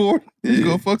court before. You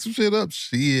gonna fuck some shit up?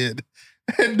 Shit.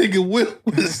 That nigga Wilt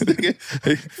was 50,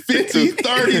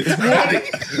 30,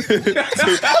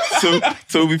 20.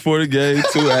 Two before the game,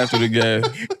 2 after the game.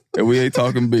 And we ain't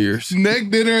talking beers. Neck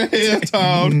dinner at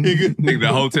halftime, nigga. Nigga, the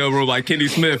hotel room like Kenny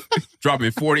Smith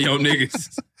dropping 40 on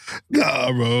niggas.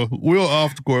 Nah, bro. Wilt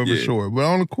off the court for sure. But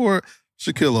on the court,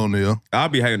 Shaquille O'Neal. I'll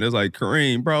be hanging this like,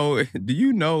 Kareem, bro, do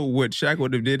you know what Shaq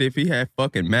would have did if he had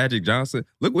fucking Magic Johnson?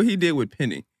 Look what he did with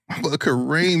Penny. But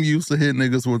Kareem used to hit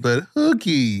niggas with that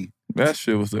hooky. That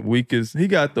shit was the weakest. He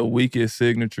got the weakest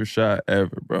signature shot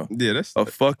ever, bro. Yeah, that's a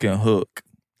fucking hook.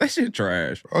 That shit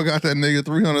trash. I got that nigga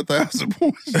 300,000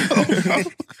 points. He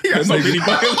got so many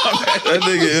buckets on that. That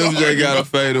nigga MJ got a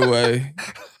fadeaway.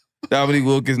 Dominique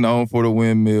Wilkins known for the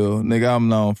windmill. Nigga, I'm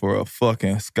known for a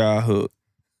fucking sky hook.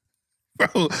 Bro,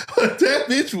 that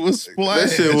bitch was splash.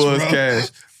 That shit was bro. cash.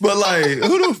 But like,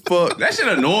 who the fuck? That shit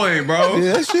annoying, bro.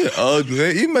 Yeah, that shit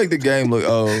ugly. You make the game look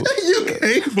old. You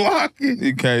can't block it.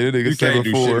 You can't. That nigga You can't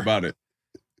do 7'4". shit about it.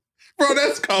 Bro,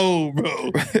 that's cold, bro.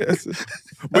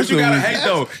 But you gotta hate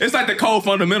though. It's like the cold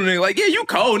fundamental nigga. Like, yeah, you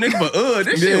cold, nigga, but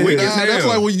this shit weak as hell. That's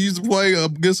like when you used to play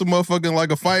against some motherfucking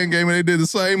like a fighting game and they did the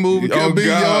same move and kept beating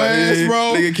your ass,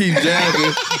 bro. Nigga keep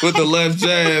jabbing with the left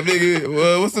jab.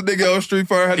 Nigga, what's the nigga on Street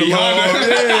Fighter had the long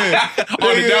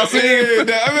On the down scene.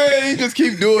 I mean, he just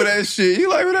keep doing that shit. You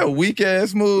like with that weak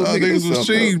ass move. Niggas was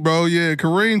cheating, bro. Yeah,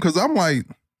 Kareem, because I'm like,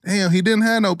 damn, he didn't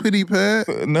have no pity pad.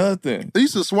 Nothing. He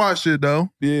used to swat shit, though.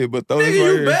 Yeah, but throw Nigga, this you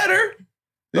right here. better.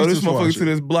 Throw this He used to swat motherfucker shit. to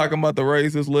this block. I'm about to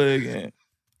raise his leg and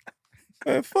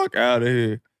man, fuck out of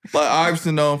here. Like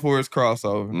Iverson known for his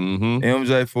crossover.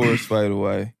 MJ for his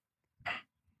fadeaway.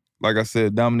 Like I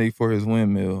said, Dominique for his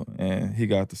windmill, and he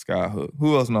got the sky hook.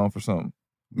 Who else known for something?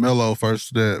 Melo, first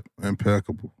step,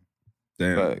 impeccable.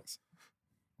 Damn. Facts.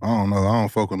 I don't know. I don't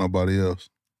fuck with nobody else.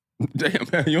 Damn,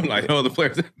 man, you don't like no other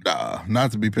players. Nah,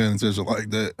 not to be paying attention like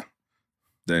that.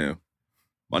 Damn.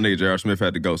 My nigga J.R. Smith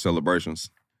had to go celebrations.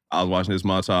 I was watching this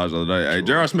montage the other day. Hey,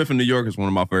 J.R. Smith in New York is one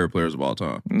of my favorite players of all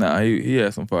time. Nah, he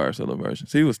had some fire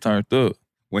celebrations. He was turned up.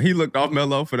 When he looked off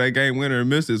Melo for that game winner and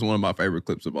missed is one of my favorite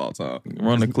clips of all time.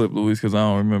 Run the clip, Luis, because I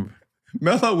don't remember.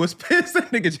 Melo was pissed.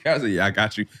 That nigga J.R. said, yeah, I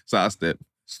got you. Sidestep.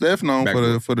 Steph known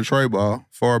for the tray ball,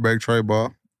 far back tray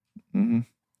ball. Mm-hmm.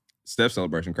 Steph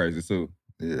celebration crazy too.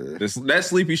 Yeah. That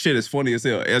sleepy shit is funny as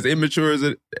hell. As immature as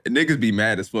it, niggas be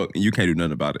mad as fuck and you can't do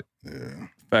nothing about it. Yeah.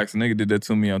 Facts, a nigga did that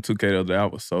to me on 2K the other day. I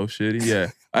was so shitty. Yeah,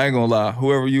 I ain't gonna lie.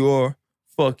 Whoever you are,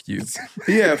 fuck you.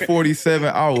 He had 47.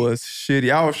 I was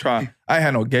shitty. I was trying. I ain't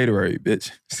had no Gatorade,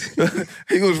 bitch.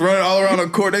 He was running all around the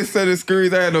court. They set his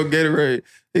screens. I had no Gatorade.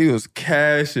 He was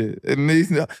cashing. And these,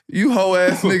 you hoe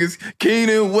ass niggas,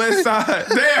 Keenan, Westside.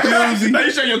 Damn, now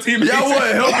you show your team. Y'all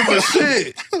wasn't helping for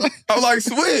shit. I'm like,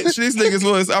 switch. These niggas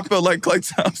was, I felt like Klay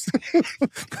Thompson.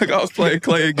 Like I was playing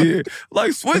Klay again.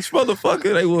 Like, switch,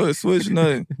 motherfucker. They wasn't switch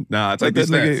nothing. Nah, like take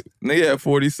that nigga had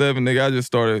 47, nigga.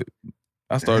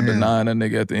 I started the 9, that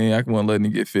nigga at the end. I wasn't letting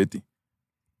him get 50.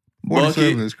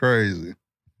 47 is crazy.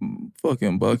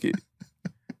 Fucking bucket.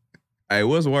 Hey,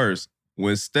 what's worse?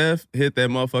 When Steph hit that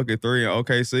motherfucking 3 in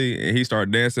OKC and he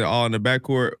started dancing all in the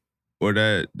backcourt, or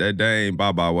that Dame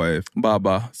bye-bye wave?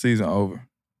 Bye-bye. Season over.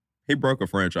 He broke a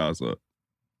franchise up.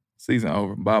 Season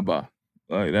over. Bye-bye.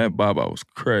 Like, that bye-bye was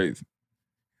crazy.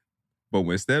 But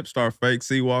when Steph started fake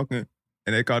C-walking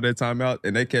and they called that timeout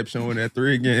and they kept showing that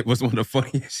 3 again, it was one of the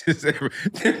funniest shits ever.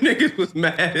 Them niggas was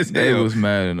mad as hell. They was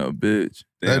mad in a bitch.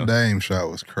 That Dame shot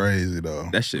was crazy, though.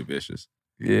 That shit vicious.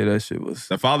 Yeah, that shit was.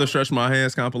 The Father Stretch My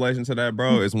Hands compilation to that,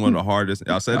 bro, is one of the hardest.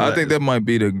 I said I think that might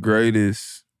be the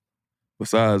greatest,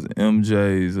 besides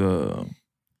MJ's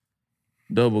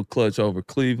double clutch over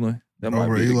Cleveland. That over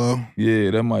might be Elo?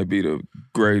 Yeah, that might be the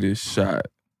greatest shot.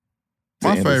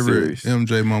 My favorite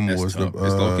MJ moment was tough.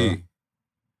 It's low key.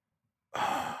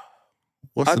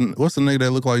 What's the nigga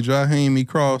that looked like Jaheim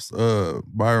Cross?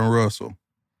 Byron Russell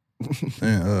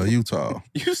in Utah.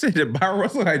 You said that Byron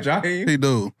Russell like Jaheim? He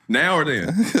do. Now or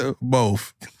then?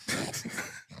 Both.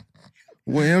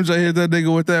 When MJ hit that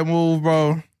nigga with that move,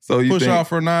 bro. So you push think,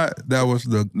 off or not? that's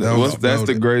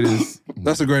the greatest.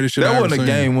 That's the greatest shit. That wasn't a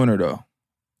game winner though.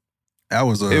 That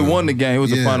was it won the game. It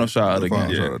was the final shot of the final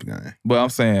game. shot of the game. But I'm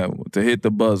saying to hit the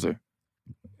buzzer,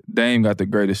 Dame got the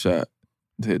greatest shot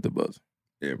to hit the buzzer.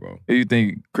 Yeah, bro. Who you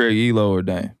think, Craig Elo or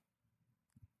Dame?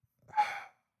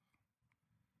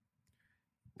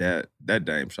 That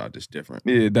Dame shot is different.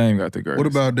 Yeah, Dame got the greatest.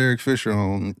 What about Derek Fisher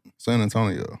on San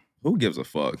Antonio? Who gives a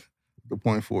fuck? The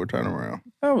point forward turnaround.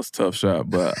 That was a tough shot,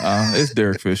 but it's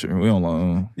Derek Fisher. We don't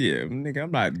know. Yeah, nigga,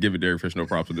 I'm not giving Derek Fisher no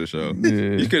props for this show. Yeah.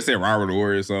 You could have said Robert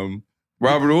Horry or something.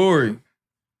 Robert Horry.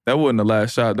 That wasn't the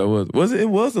last shot, though, was it? Was it? It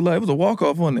was the last. It was a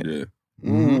walk-off, wasn't it?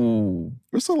 Yeah. Ooh.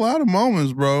 It's a lot of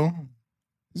moments, bro.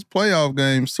 It's playoff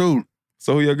games, too.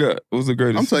 So who y'all got? What was the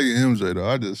greatest? I'm taking MJ, though.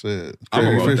 I just said I'm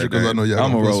gonna roll Fisher that because I know y'all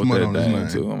I'm gonna gonna put roll smut with on that his Dame, name.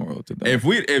 too. I'm gonna roll with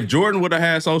that. If Jordan would have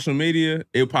had social media,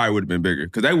 it probably would have been bigger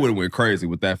because they would have went crazy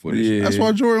with that footage. Yeah. That's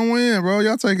why Jordan win, bro.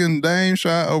 Y'all taking Dame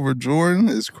shot over Jordan.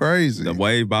 It's crazy. The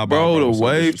wave by Bro, the was so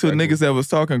wave to disrespectful. niggas that was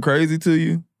talking crazy to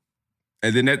you.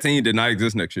 And then that team did not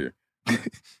exist next year.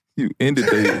 You ended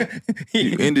that.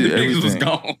 You ended the niggas was everything.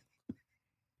 gone.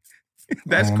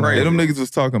 That's Oh, crazy. And them niggas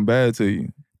was talking bad to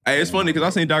you. Hey, it's funny because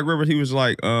I seen Doc Rivers. He was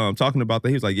like talking about that.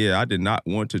 He was like, "Yeah, I did not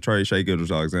want to trade Shai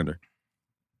Gilgeous-Alexander,"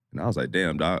 and I was like,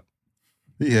 "Damn, Doc."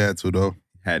 He had to, though.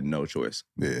 Had no choice.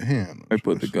 Yeah, he had no They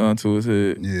put the gun to his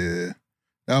head. Yeah.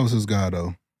 That was his guy,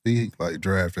 though. He,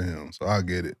 drafted him, so I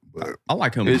get it. But I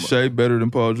like him. Is Shea better than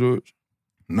Paul George?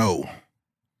 no.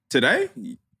 Today,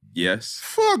 yes.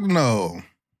 Fuck no.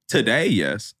 Today,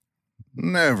 yes.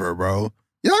 Never, bro.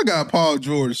 Y'all got Paul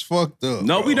George fucked up.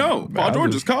 No, bro. we don't. Paul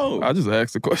George is cold. I just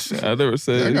asked the question. I never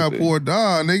said I got anything. poor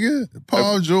Don, nigga.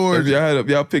 Paul George. If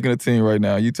y'all picking a team right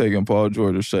now, you taking Paul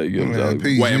George or Shea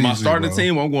Gilgeous-Alexander? Wait, am I easy, starting bro. the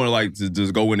team? Or I'm going to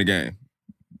just go win the game.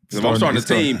 If I'm starting the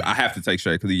team, I have to take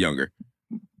Shai because he's younger.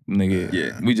 Nigga,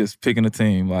 Yeah. we just picking a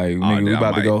team. Like, nigga, we I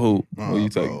about to might. go hoop. Oh, What you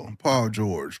bro. taking? Paul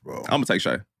George, bro. I'm gonna take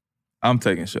Shai. I'm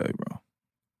taking Shea, bro.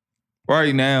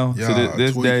 Right now, Y'all to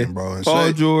this tweaking, day, bro. And Paul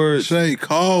Shea- George, Shea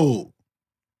Cole.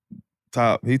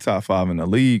 top 5 in the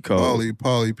league, Cole.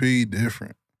 Paulie P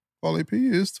different. Paulie P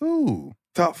is too.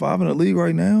 Top 5 in the league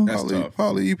right now? That's tough.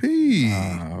 Paulie P.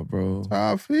 Nah, bro.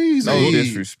 Top easy. No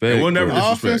disrespect. And we'll never bro.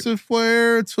 disrespect. Offensive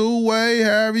player, two-way,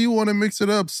 however you want to mix it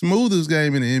up. Smoothest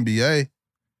game in the NBA.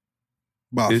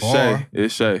 By It's far. Shea.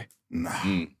 It's Shea.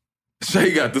 Nah.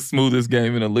 Shea got the smoothest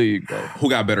game in the league, bro. Who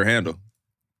got better handle?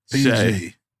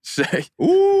 PG. Shea.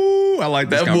 Ooh, I like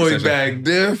this That boy conversation. back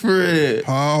different.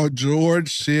 Paul George,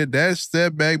 shit. That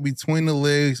step back between the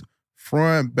legs,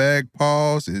 front, back,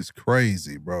 pause is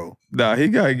crazy, bro. Nah, he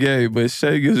got game, but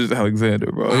Shea Gilgeous-Alexander,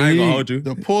 bro. I ain't gonna hold you.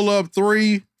 The pull-up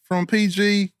three from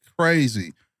PG,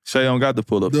 crazy. Shea don't got the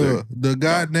pull up there. The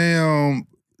goddamn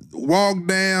walk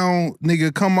down,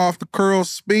 nigga, come off the curl,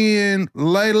 spin,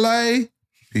 lay,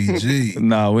 PG.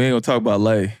 Nah, we ain't gonna talk about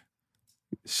lay.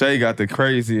 Shea got the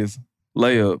craziest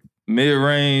layup.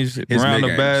 Mid-range, His round mid the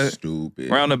game basket. stupid.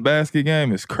 Round the basket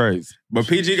game is crazy. But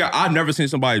PG I've never seen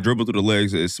somebody dribble through the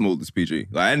legs as smooth as PG.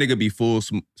 Like that nigga be full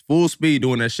speed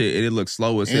doing that shit, and it looks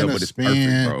slow as hell, And a but it's spin.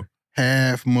 perfect, bro.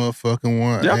 Half motherfucking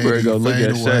one. Y'all better go look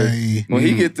at Shea. Shea. When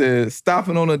he get to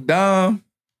stopping on a dime,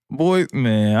 boy,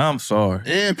 man, I'm sorry.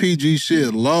 And PG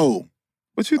shit low.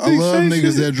 What you I think, love Shea niggas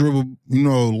shit? that dribble,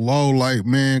 low, like,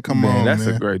 man, come on, That's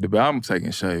man. a great debate. I'm taking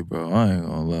Shea, bro. I ain't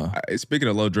gonna lie. Speaking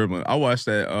of low dribbling, I watched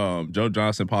that Joe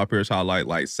Johnson Paul Pierce highlight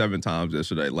like 7 times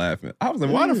yesterday laughing. I was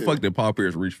like, why the fuck did Paul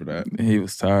Pierce reach for that? He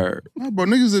was tired. Nah, bro,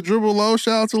 niggas that dribble low,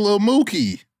 shout out to Lil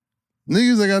Mookie.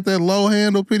 Niggas that got that low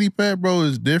handle pity pat, bro,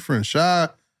 is different. Shy,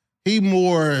 he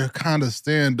more kind of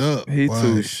stand up. He like,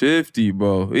 too shifty,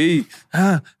 bro. He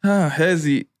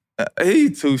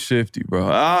too shifty, bro.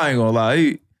 I ain't gonna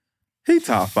lie. He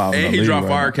top 5 in the And he league dropped right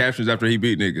fire now. captions after he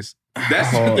beat niggas. That's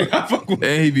Hard. the thing I fuck with.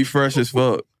 And he be fresh as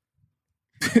fuck.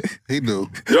 He do.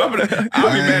 I'll be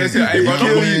mad as hell. Hey, bro,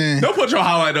 don't put your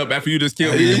highlight up after you just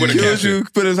killed me. He kills you,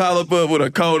 put his highlight up with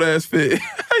a cold ass fit.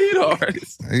 You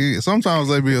know, sometimes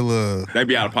they be a little. They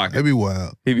be out of pocket. They be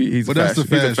wild. He's a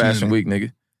fashion week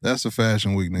nigga. That's a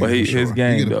fashion week nigga. But his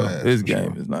game though, his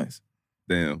game is nice.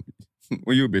 Damn.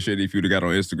 Well, you would be shitty if you'd have got on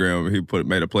Instagram and he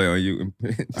made a play on you and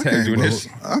tagged you in this.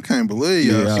 I can't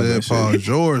believe y'all said Paul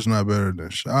George not better than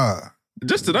Shy.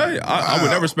 Just today, I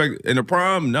would never expect in the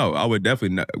prime. No, I would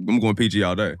definitely not. I'm going PG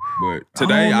all day. But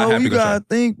today, I have to you go. gotta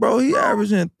think, bro. He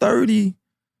averaging 30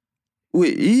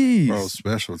 with ease. Bro,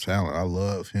 special talent. I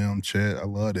love him, Chet. I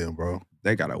love them, bro.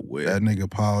 They got a whip. That nigga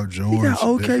Paul George. He got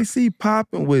OKC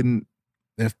popping with.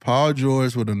 If Paul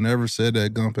George would have never said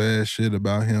that gump ass shit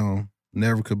about him,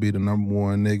 never could be the number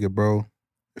one nigga, bro.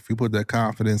 If he put that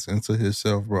confidence into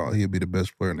himself, bro, he'd be the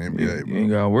best player in the NBA, bro. You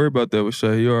ain't gotta worry about that with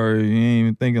Shea. He ain't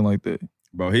even thinking like that.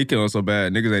 Bro, he killing so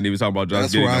bad. Niggas ain't even talking about Josh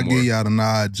That's Giddey where I no more. give y'all the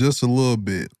nod just a little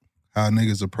bit, how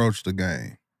niggas approach the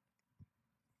game.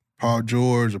 Paul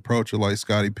George approached it like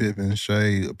Scottie Pippen.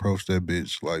 Shea approached that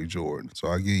bitch like Jordan. So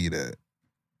I give you that.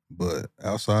 But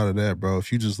outside of that, bro, if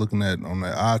you just looking at on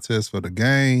that eye test for the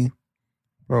game,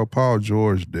 bro, Paul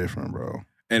George different, bro.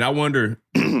 And I wonder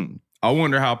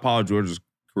how Paul George's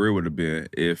career would have been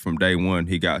if from day one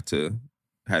he got to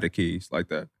have the keys like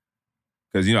that.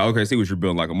 Because, you know, OKC was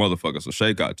rebuilding like a motherfucker, so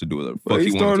Shea got to do whatever the fuck he wanted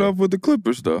to. He started off with the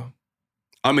Clippers, though.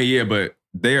 I mean, yeah, but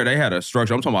they had a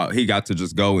structure. I'm talking about he got to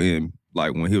just go in,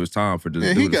 like, when he was time for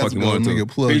just do what the fuck he wanted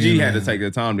to. PG had to take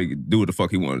the time to do what the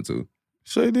fuck he wanted to.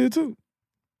 Shea did, too.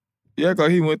 He act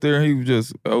like he went there and he was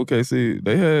just, OKC.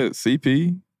 They had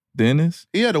CP, Dennis.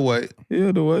 He had to wait.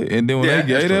 And then when they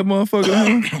gave that motherfucker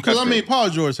him. Because, I mean, Paul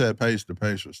George had the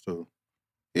Pacers, too.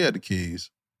 He had the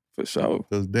keys. For sure.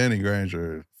 Because Danny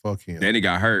Granger, fuck him. Danny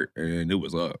got hurt, and it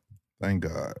was up. Thank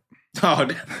God. Oh,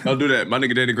 don't do that. My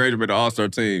nigga Danny Granger made the All-Star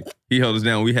team. He held us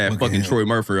down. We had fucking Troy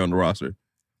Murphy on the roster.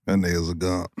 That nigga's a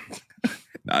gump.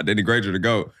 Nah, Danny Granger to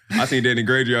go. I seen Danny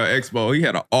Granger on Expo. He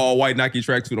had an all-white Nike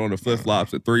tracksuit on the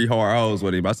flip-flops and 3 hard hoes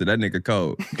with him. I said, that nigga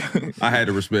cold. I had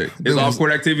to respect. His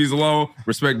off-court activities alone,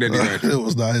 respect Danny Granger. It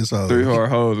was not his hoe. 3 hard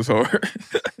hoes is hard.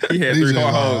 He had 3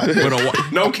 hard hoes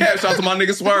with no cap. Shout out to my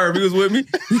nigga Swerve. He was with me.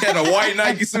 He had a white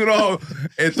Nike suit on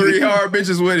and 3 hard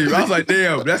bitches with him. I was like,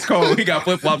 damn, that's cold. He got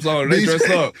flip-flops on. They dressed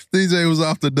up. DJ was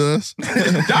off the dust.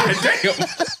 Damn.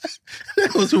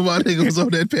 That was when my nigga was on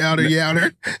that powder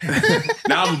yowder.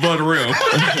 Now I'm above the rim.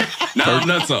 Now I'm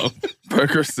nutso.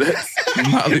 Percocets.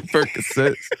 Molly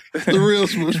Percocets. The real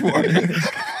switch party.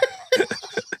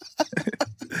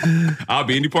 I'll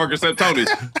be any Parker except Tony.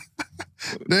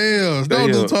 Damn.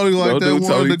 Don't do Tony like that.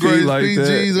 One of the greatest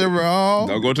PGs ever all.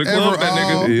 Don't go to the club, that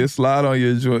nigga. He'll slide on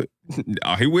your joint.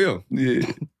 Oh, he will. Yeah.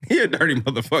 He a dirty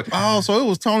motherfucker. Oh, so it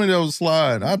was Tony that was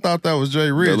sliding. I thought that was Jay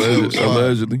Rich.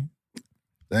 Allegedly.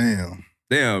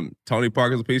 Damn, Tony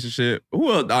Parker's a piece of shit.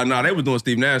 Who else? Nah, they was doing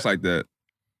Steve Nash like that.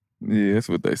 Yeah, that's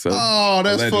what they said. Oh,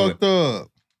 that's Allegedly. fucked up.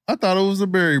 I thought it was the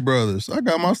Berry brothers. I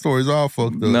got my stories all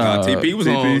fucked up. Nah, TP was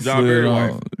on John Berry's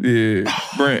wife. Yeah,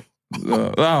 Brent.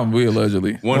 We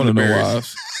allegedly. One of the Berrys.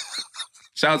 wives.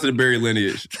 Shout out to the Berry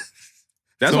lineage.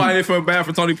 That's why I didn't feel bad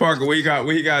for Tony Parker when he got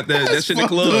that shit in the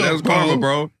club. That was karma,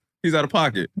 bro. He's out of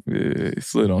pocket. Yeah, he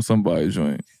slid on somebody's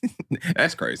joint.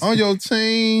 That's crazy. On your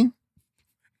team.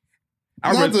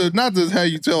 Not just how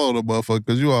you tell on the motherfucker,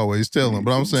 because you always tell them.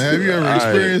 But I'm saying, have you ever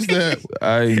experienced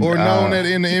that? Or known that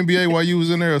in the NBA while you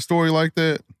was in there, a story like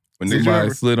that? When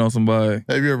somebody slid on somebody.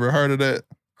 Have you ever heard of that?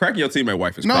 Cracking your teammate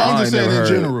wife is No, crazy. I'm just saying in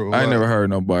general. I ain't never heard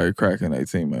nobody cracking their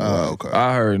teammate wife. Okay.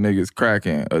 I heard niggas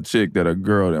cracking a chick that a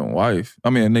girl that wife.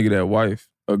 I mean, a nigga that wife,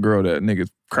 a girl that niggas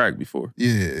cracked before.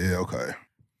 Yeah, okay.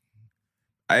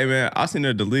 Hey, man, I seen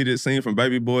a deleted scene from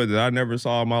Baby Boy that I never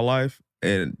saw in my life,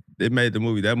 and it made the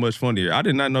movie that much funnier. I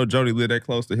did not know Jody lived that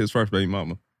close to his first baby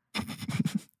mama.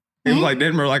 It was like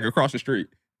Denver, like across the street.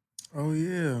 Oh,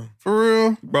 yeah. For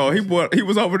real? Bro, he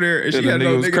was over there, and she had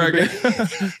no nigga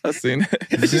cracking. I seen that.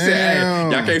 She said,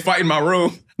 hey, y'all can't fight in my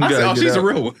room. I said, oh, she's a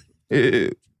real one. Yeah.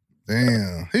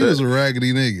 Damn. He was a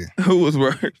raggedy nigga. Who was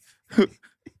worse?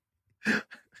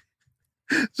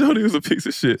 Jody was a piece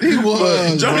of shit. He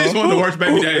was. Jody's one of the worst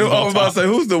baby daddies. I was about to say,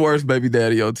 who's the worst baby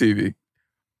daddy on TV?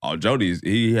 Oh, Jody's,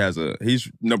 he's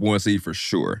number 1 seed for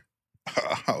sure.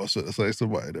 I was going to say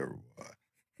somebody never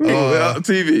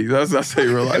TV. That's I say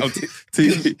real life.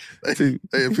 TV.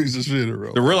 They a piece of shit in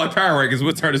real. The real life Power Rankings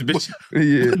would turn this bitch.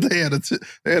 Yeah. they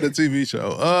had a TV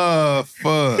show.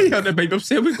 Fuck. He had that baby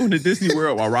upset. We're going to Disney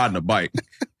World while riding a bike.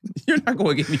 You're not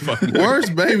going to get me fucking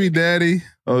worst baby daddy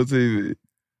on TV.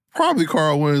 Probably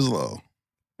Carl Winslow.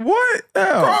 What?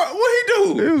 What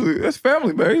he do? That's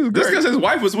family, man. He was Just great. because his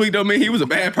wife was weak don't mean he was a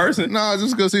bad person. Nah,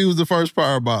 just because he was the first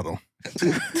power bottle.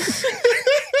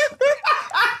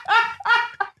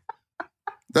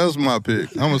 That's my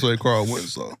pick. I'm gonna say Carl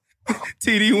Winslow.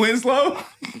 TD Winslow.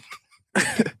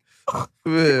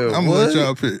 Man, I'm gonna let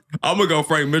y'all pick. I'm gonna go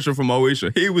Frank Mitchell from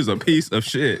Moesha. He was a piece of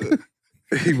shit.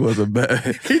 He was a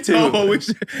bad. He told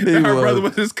Moesha that her brother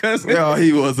was his cousin. Yo,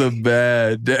 he was a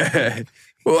bad dad.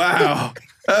 Wow.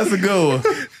 That's a good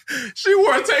one. She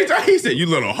wore a tank top. He said, "You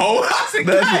little hoe." I said,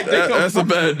 That's a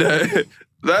bad dad.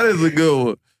 That is a good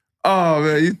one. Oh,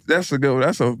 man, that's a good one.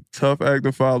 That's a tough act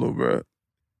to follow, bro.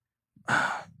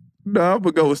 No, I'm going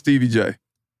to go with Stevie J.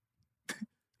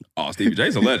 Oh, Stevie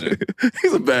J's a legend.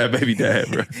 He's a bad baby dad,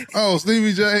 bro. Oh,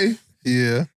 Stevie J.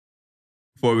 Yeah.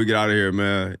 Before we get out of here,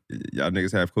 man, y'all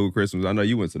niggas have cool Christmas. I know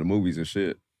you went to the movies and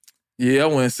shit. Yeah, I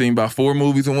went and seen about 4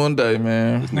 movies in one day,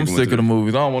 man. I'm sick of the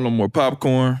movies. I don't want no more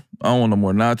popcorn. I don't want no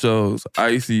more nachos,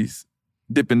 ices,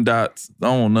 Dippin' Dots. I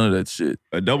don't want none of that shit.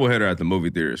 A doubleheader at the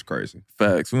movie theater is crazy.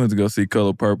 Facts. We went to go see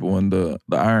Color Purple and the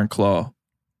Iron Claw.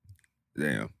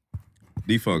 Damn.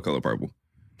 Defund Color Purple.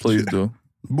 Please do.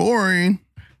 Boring.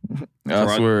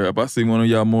 I swear, if I see one of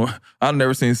y'all more, I've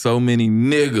never seen so many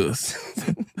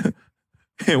niggas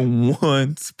in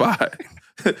one spot.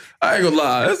 I ain't gonna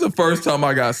lie, that's the first time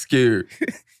I got scared.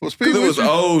 Because it was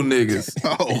old niggas.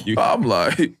 I'm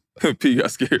like, P got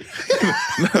scared.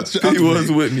 P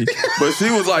was with me. But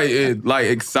she was like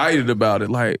excited about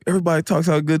it. Like, everybody talks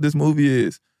how good this movie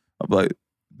is. I'm like,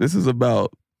 this is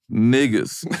about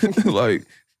niggas. Like,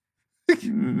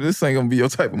 this ain't gonna be your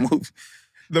type of movie.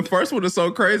 The first one is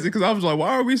so crazy because I was like,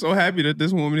 why are we so happy that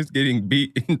this woman is getting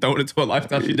beat and thrown into a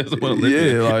lifestyle she doesn't want to live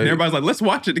in? Like, and everybody's like, let's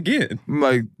watch it again. I'm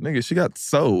like, nigga, she got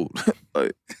sold.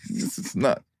 Like, this is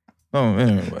not. Oh,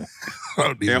 anyway.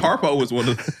 And Harpo was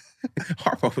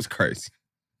Harpo was crazy.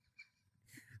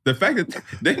 The fact that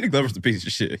Danny Glover's a piece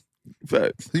of shit.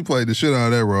 Facts. He played the shit out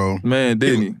of that role. Man,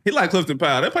 didn't he? He like Clifton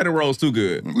Powell. They play the roles too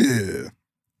good. Yeah.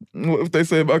 What they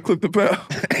say about Clifton Powell?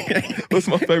 What's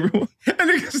my favorite one? And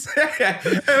nigga said, hey,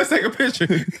 let's take a picture.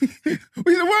 We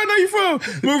said, where I know you from?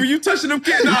 Movie, you touching them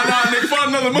kids? Nah, nigga, find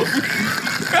another movie.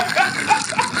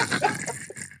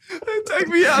 Take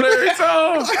me out every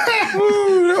time.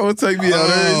 Ooh, that would take me out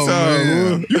every time.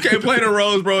 Man. You can't play the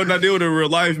roles, bro, and not deal with it in real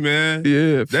life, man.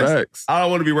 Yeah, facts. I don't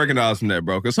want to be recognized from that,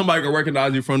 bro, because somebody can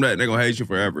recognize you from that and they're going to hate you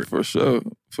forever. For sure.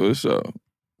 For sure.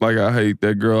 Like, I hate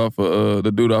that girl off of,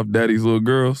 the dude off Daddy's Little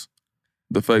Girls.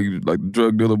 The fake, like,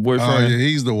 drug dealer boyfriend. Oh, yeah,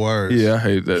 he's the worst. Yeah, I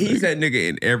hate that He's nigga. that nigga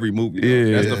in every movie. Though.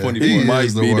 Yeah. That's the funny He part.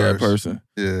 might be that worst. person.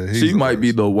 Yeah, she might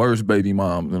be the worst baby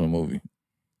mom in a movie.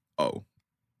 Oh.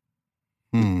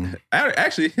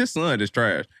 Actually, his son is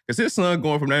trash. Because his son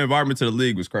going from that environment to the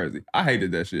league was crazy. I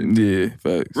hated that shit. Yeah,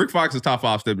 facts. Rick Fox is top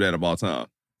 5 stepdad of all time.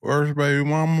 Worst baby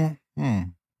mama?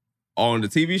 On the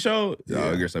TV show?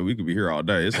 I guess we could be here all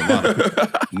day. It's a lot of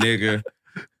nigga.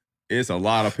 It's a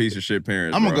lot of piece of shit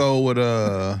parents. I'm going to go with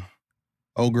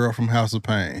old girl from House of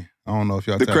Pain. I don't know if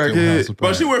y'all The tapped in with crackhead? House of Pain.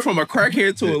 But she went from a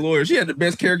crackhead to a lawyer. She had the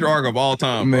best character arc of all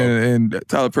time. Man, and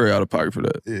Tyler Perry out of pocket for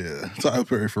that. Yeah, Tyler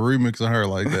Perry for remixing her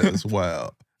like that is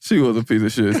wild. She was a piece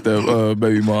of shit step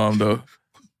baby mom, though.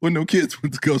 When them kids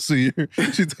went to go see her,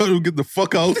 she told them get the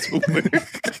fuck out somewhere.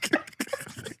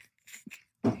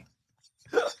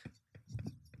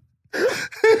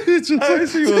 She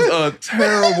was a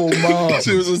terrible mom.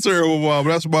 She was a terrible mom.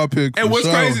 That's my pick. And what's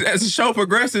sure. crazy, as the show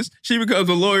progresses, she becomes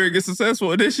a lawyer and gets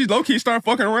successful, and then she low-key start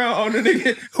fucking around on the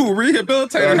nigga who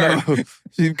rehabilitated her.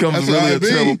 She becomes That's really how a it be.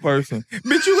 terrible person.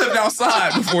 Bitch, you lived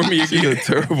outside before me She's again. a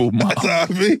terrible mom. That's how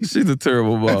I mean. She's a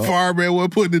terrible That mom. fireman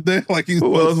wasn't putting it down like he's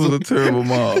Who else was a terrible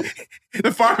mom?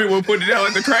 The fireman would put it down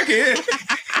like the crackhead.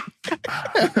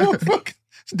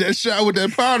 That shot with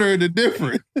that powder in it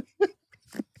different.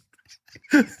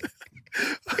 I'm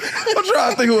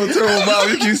trying to think of a terrible mom.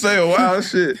 You keep saying wild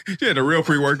shit. She had a real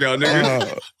pre-workout,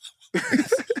 nigga.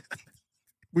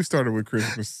 We started with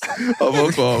Christmas. Oh,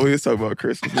 my fault. We was talking about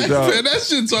Christmas. Good job. Man, that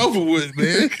shit's over with,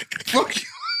 man. Fuck you.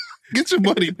 Get your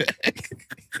money back.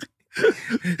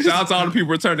 Shout out to all the people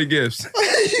returning gifts.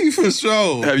 For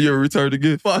sure. Have you ever returned a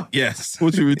gift? Fuck yes.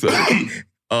 What you return?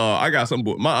 I got some.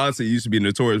 My auntie used to be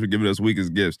notorious for giving us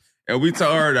weakest gifts, and we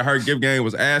told her that her gift game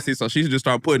was assy, so she should just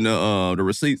start putting the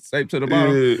receipts taped to the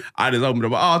bottom. Yeah. I just opened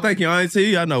up. Oh, thank you,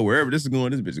 auntie. I know wherever this is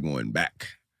going, this bitch is going back.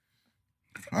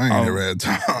 I ain't never had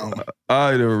time.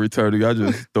 I ain't never returned it. I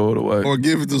just throw it away. Or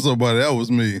give it to somebody. That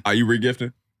was me. Are you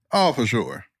regifting? Oh, for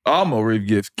sure. I'm a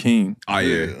regift king. Oh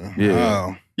yeah. Yeah.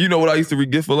 Wow. You know what I used to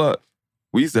regift a lot?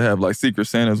 We used to have like Secret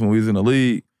Santas when we was in the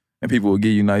league, and people would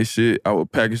give you nice shit. I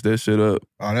would package that shit up.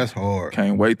 Oh, that's hard.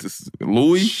 Can't wait to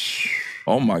Louis.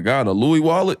 Oh my God, a Louis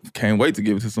wallet? Can't wait to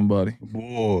give it to somebody.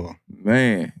 Boy.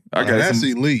 Man. I got that's some...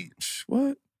 elite.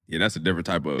 What? Yeah, that's a different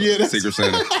type of Yeah, Secret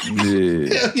Santa.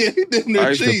 Yeah. Yeah, he didn't I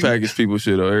used to package people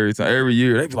shit up every time. Every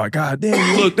year. They be like, God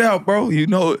damn, you looked out, bro. You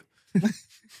know it.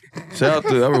 Shout out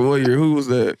to, I remember one year, who was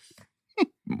that?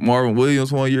 Marvin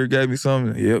Williams one year gave me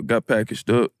something. Yep, got packaged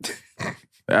up.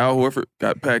 Al Horford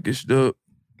got packaged up.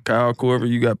 Kyle Korver,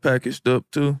 you got packaged up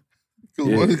too.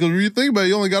 Because when you think about it,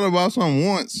 you only got to buy something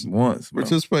once. Bro.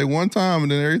 Participate one time,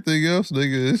 and then everything else,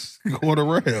 nigga, is going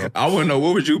around. I want to know,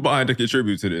 what would you buy to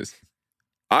contribute to this?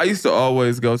 I used to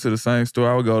always go to the same store.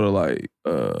 I would go to like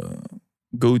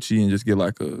Gucci and just get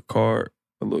like a card,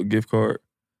 a little gift card,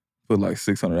 put like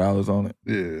 $600 on it.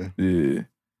 Yeah.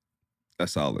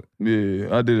 That's solid.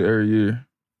 Yeah, I did it every year.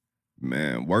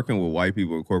 Man, working with white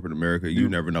people in corporate America, you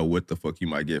never know what the fuck you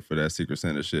might get for that Secret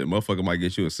Santa shit. Motherfucker might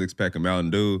get you a 6-pack of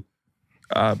Mountain Dew.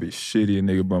 I'd be shitty a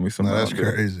nigga brought me some That's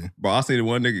crazy. Bro, I seen the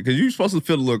one nigga, because you supposed to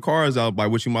fill the little cards out by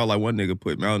what you might like. One nigga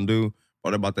put Mountain Dew.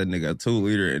 What about that nigga a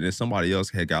 2-liter, and then somebody else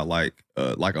had got like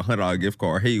a $100 gift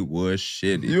card. He was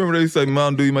shitty. You remember they say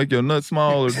Mountain Dew, you make your nut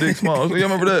small or dick small? So you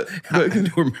remember that? I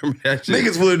do remember that shit.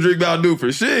 Niggas wouldn't drink Mountain Dew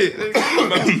for shit.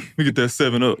 We get that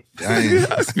 7-Up.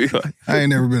 I ain't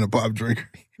never been a pop drinker.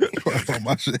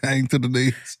 My shit hang to the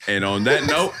knees. And on that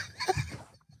note,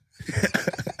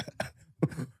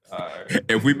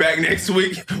 if we back next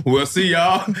week, we'll see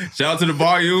y'all. Shout out to the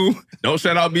volume. Don't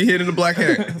shout out be hitting the black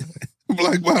hat.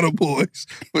 Black Bottle Boys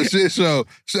for shit show.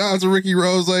 Shout out to Ricky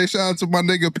Rose. Shout out to my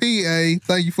nigga PA.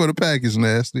 Thank you for the package,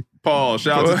 Nasty. Paul,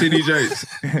 shout out to TD Jakes.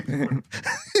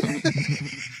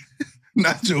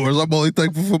 Not yours. I'm only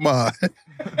thankful for mine.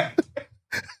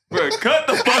 Bro, cut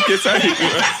the buckets out.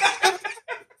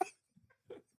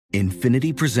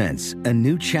 Infinity presents a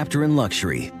new chapter in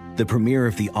luxury. The premiere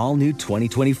of the all-new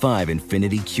 2025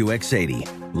 Infinity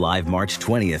QX80. Live March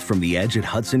 20th from the Edge at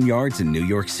Hudson Yards in New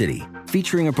York City.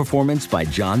 Featuring a performance by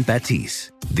John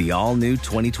Batiste. The all-new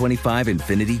 2025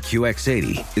 Infinity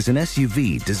QX80 is an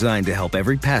SUV designed to help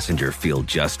every passenger feel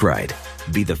just right.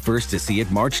 Be the first to see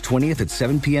it March 20th at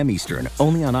 7 p.m. Eastern,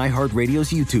 only on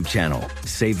iHeartRadio's YouTube channel.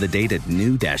 Save the date at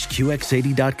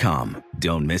new-QX80.com.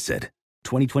 Don't miss it.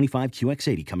 2025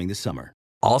 QX80 coming this summer.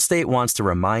 Allstate wants to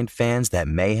remind fans that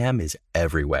mayhem is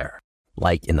everywhere.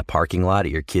 Like in the parking lot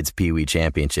at your kid's Pee Wee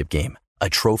Championship game. A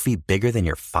trophy bigger than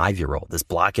your 5-year-old is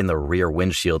blocking the rear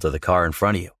windshield of the car in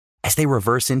front of you. As they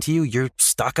reverse into you, you're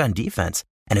stuck on defense.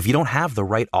 And if you don't have the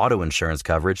right auto insurance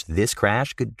coverage, this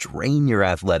crash could drain your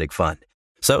athletic fund.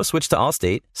 So switch to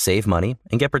Allstate, save money,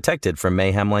 and get protected from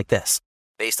mayhem like this.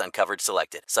 Based on coverage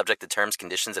selected, subject to terms,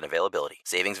 conditions, and availability.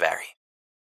 Savings vary.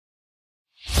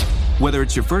 Whether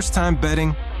it's your first time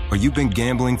betting or you've been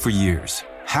gambling for years,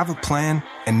 have a plan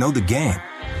and know the game.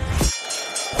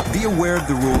 Be aware of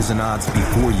the rules and odds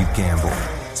before you gamble.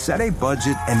 Set a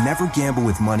budget and never gamble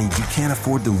with money you can't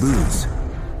afford to lose.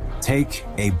 Take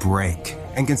a break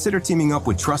and consider teaming up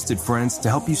with trusted friends to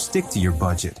help you stick to your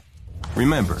budget.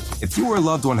 Remember, if you or a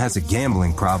loved one has a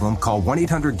gambling problem, call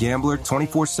 1-800-GAMBLER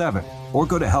 24/7 or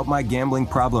go to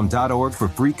helpmygamblingproblem.org for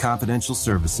free confidential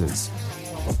services.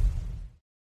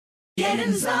 Get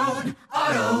in zone,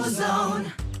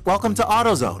 AutoZone. Welcome to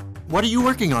AutoZone. What are you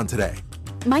working on today?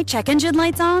 My check engine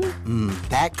light's on?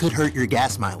 That could hurt your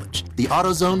gas mileage. The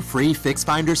AutoZone free Fix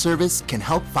Finder service can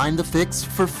help find the fix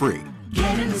for free.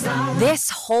 Get in zone. This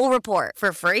whole report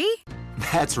for free?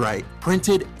 That's right.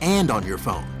 Printed and on your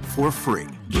phone for free.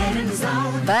 Get in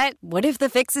zone. But what if the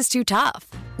fix is too tough?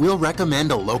 We'll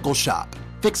recommend a local shop.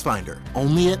 Fix Finder,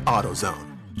 only at AutoZone.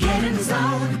 Get in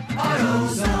zone,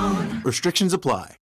 AutoZone. Restrictions apply.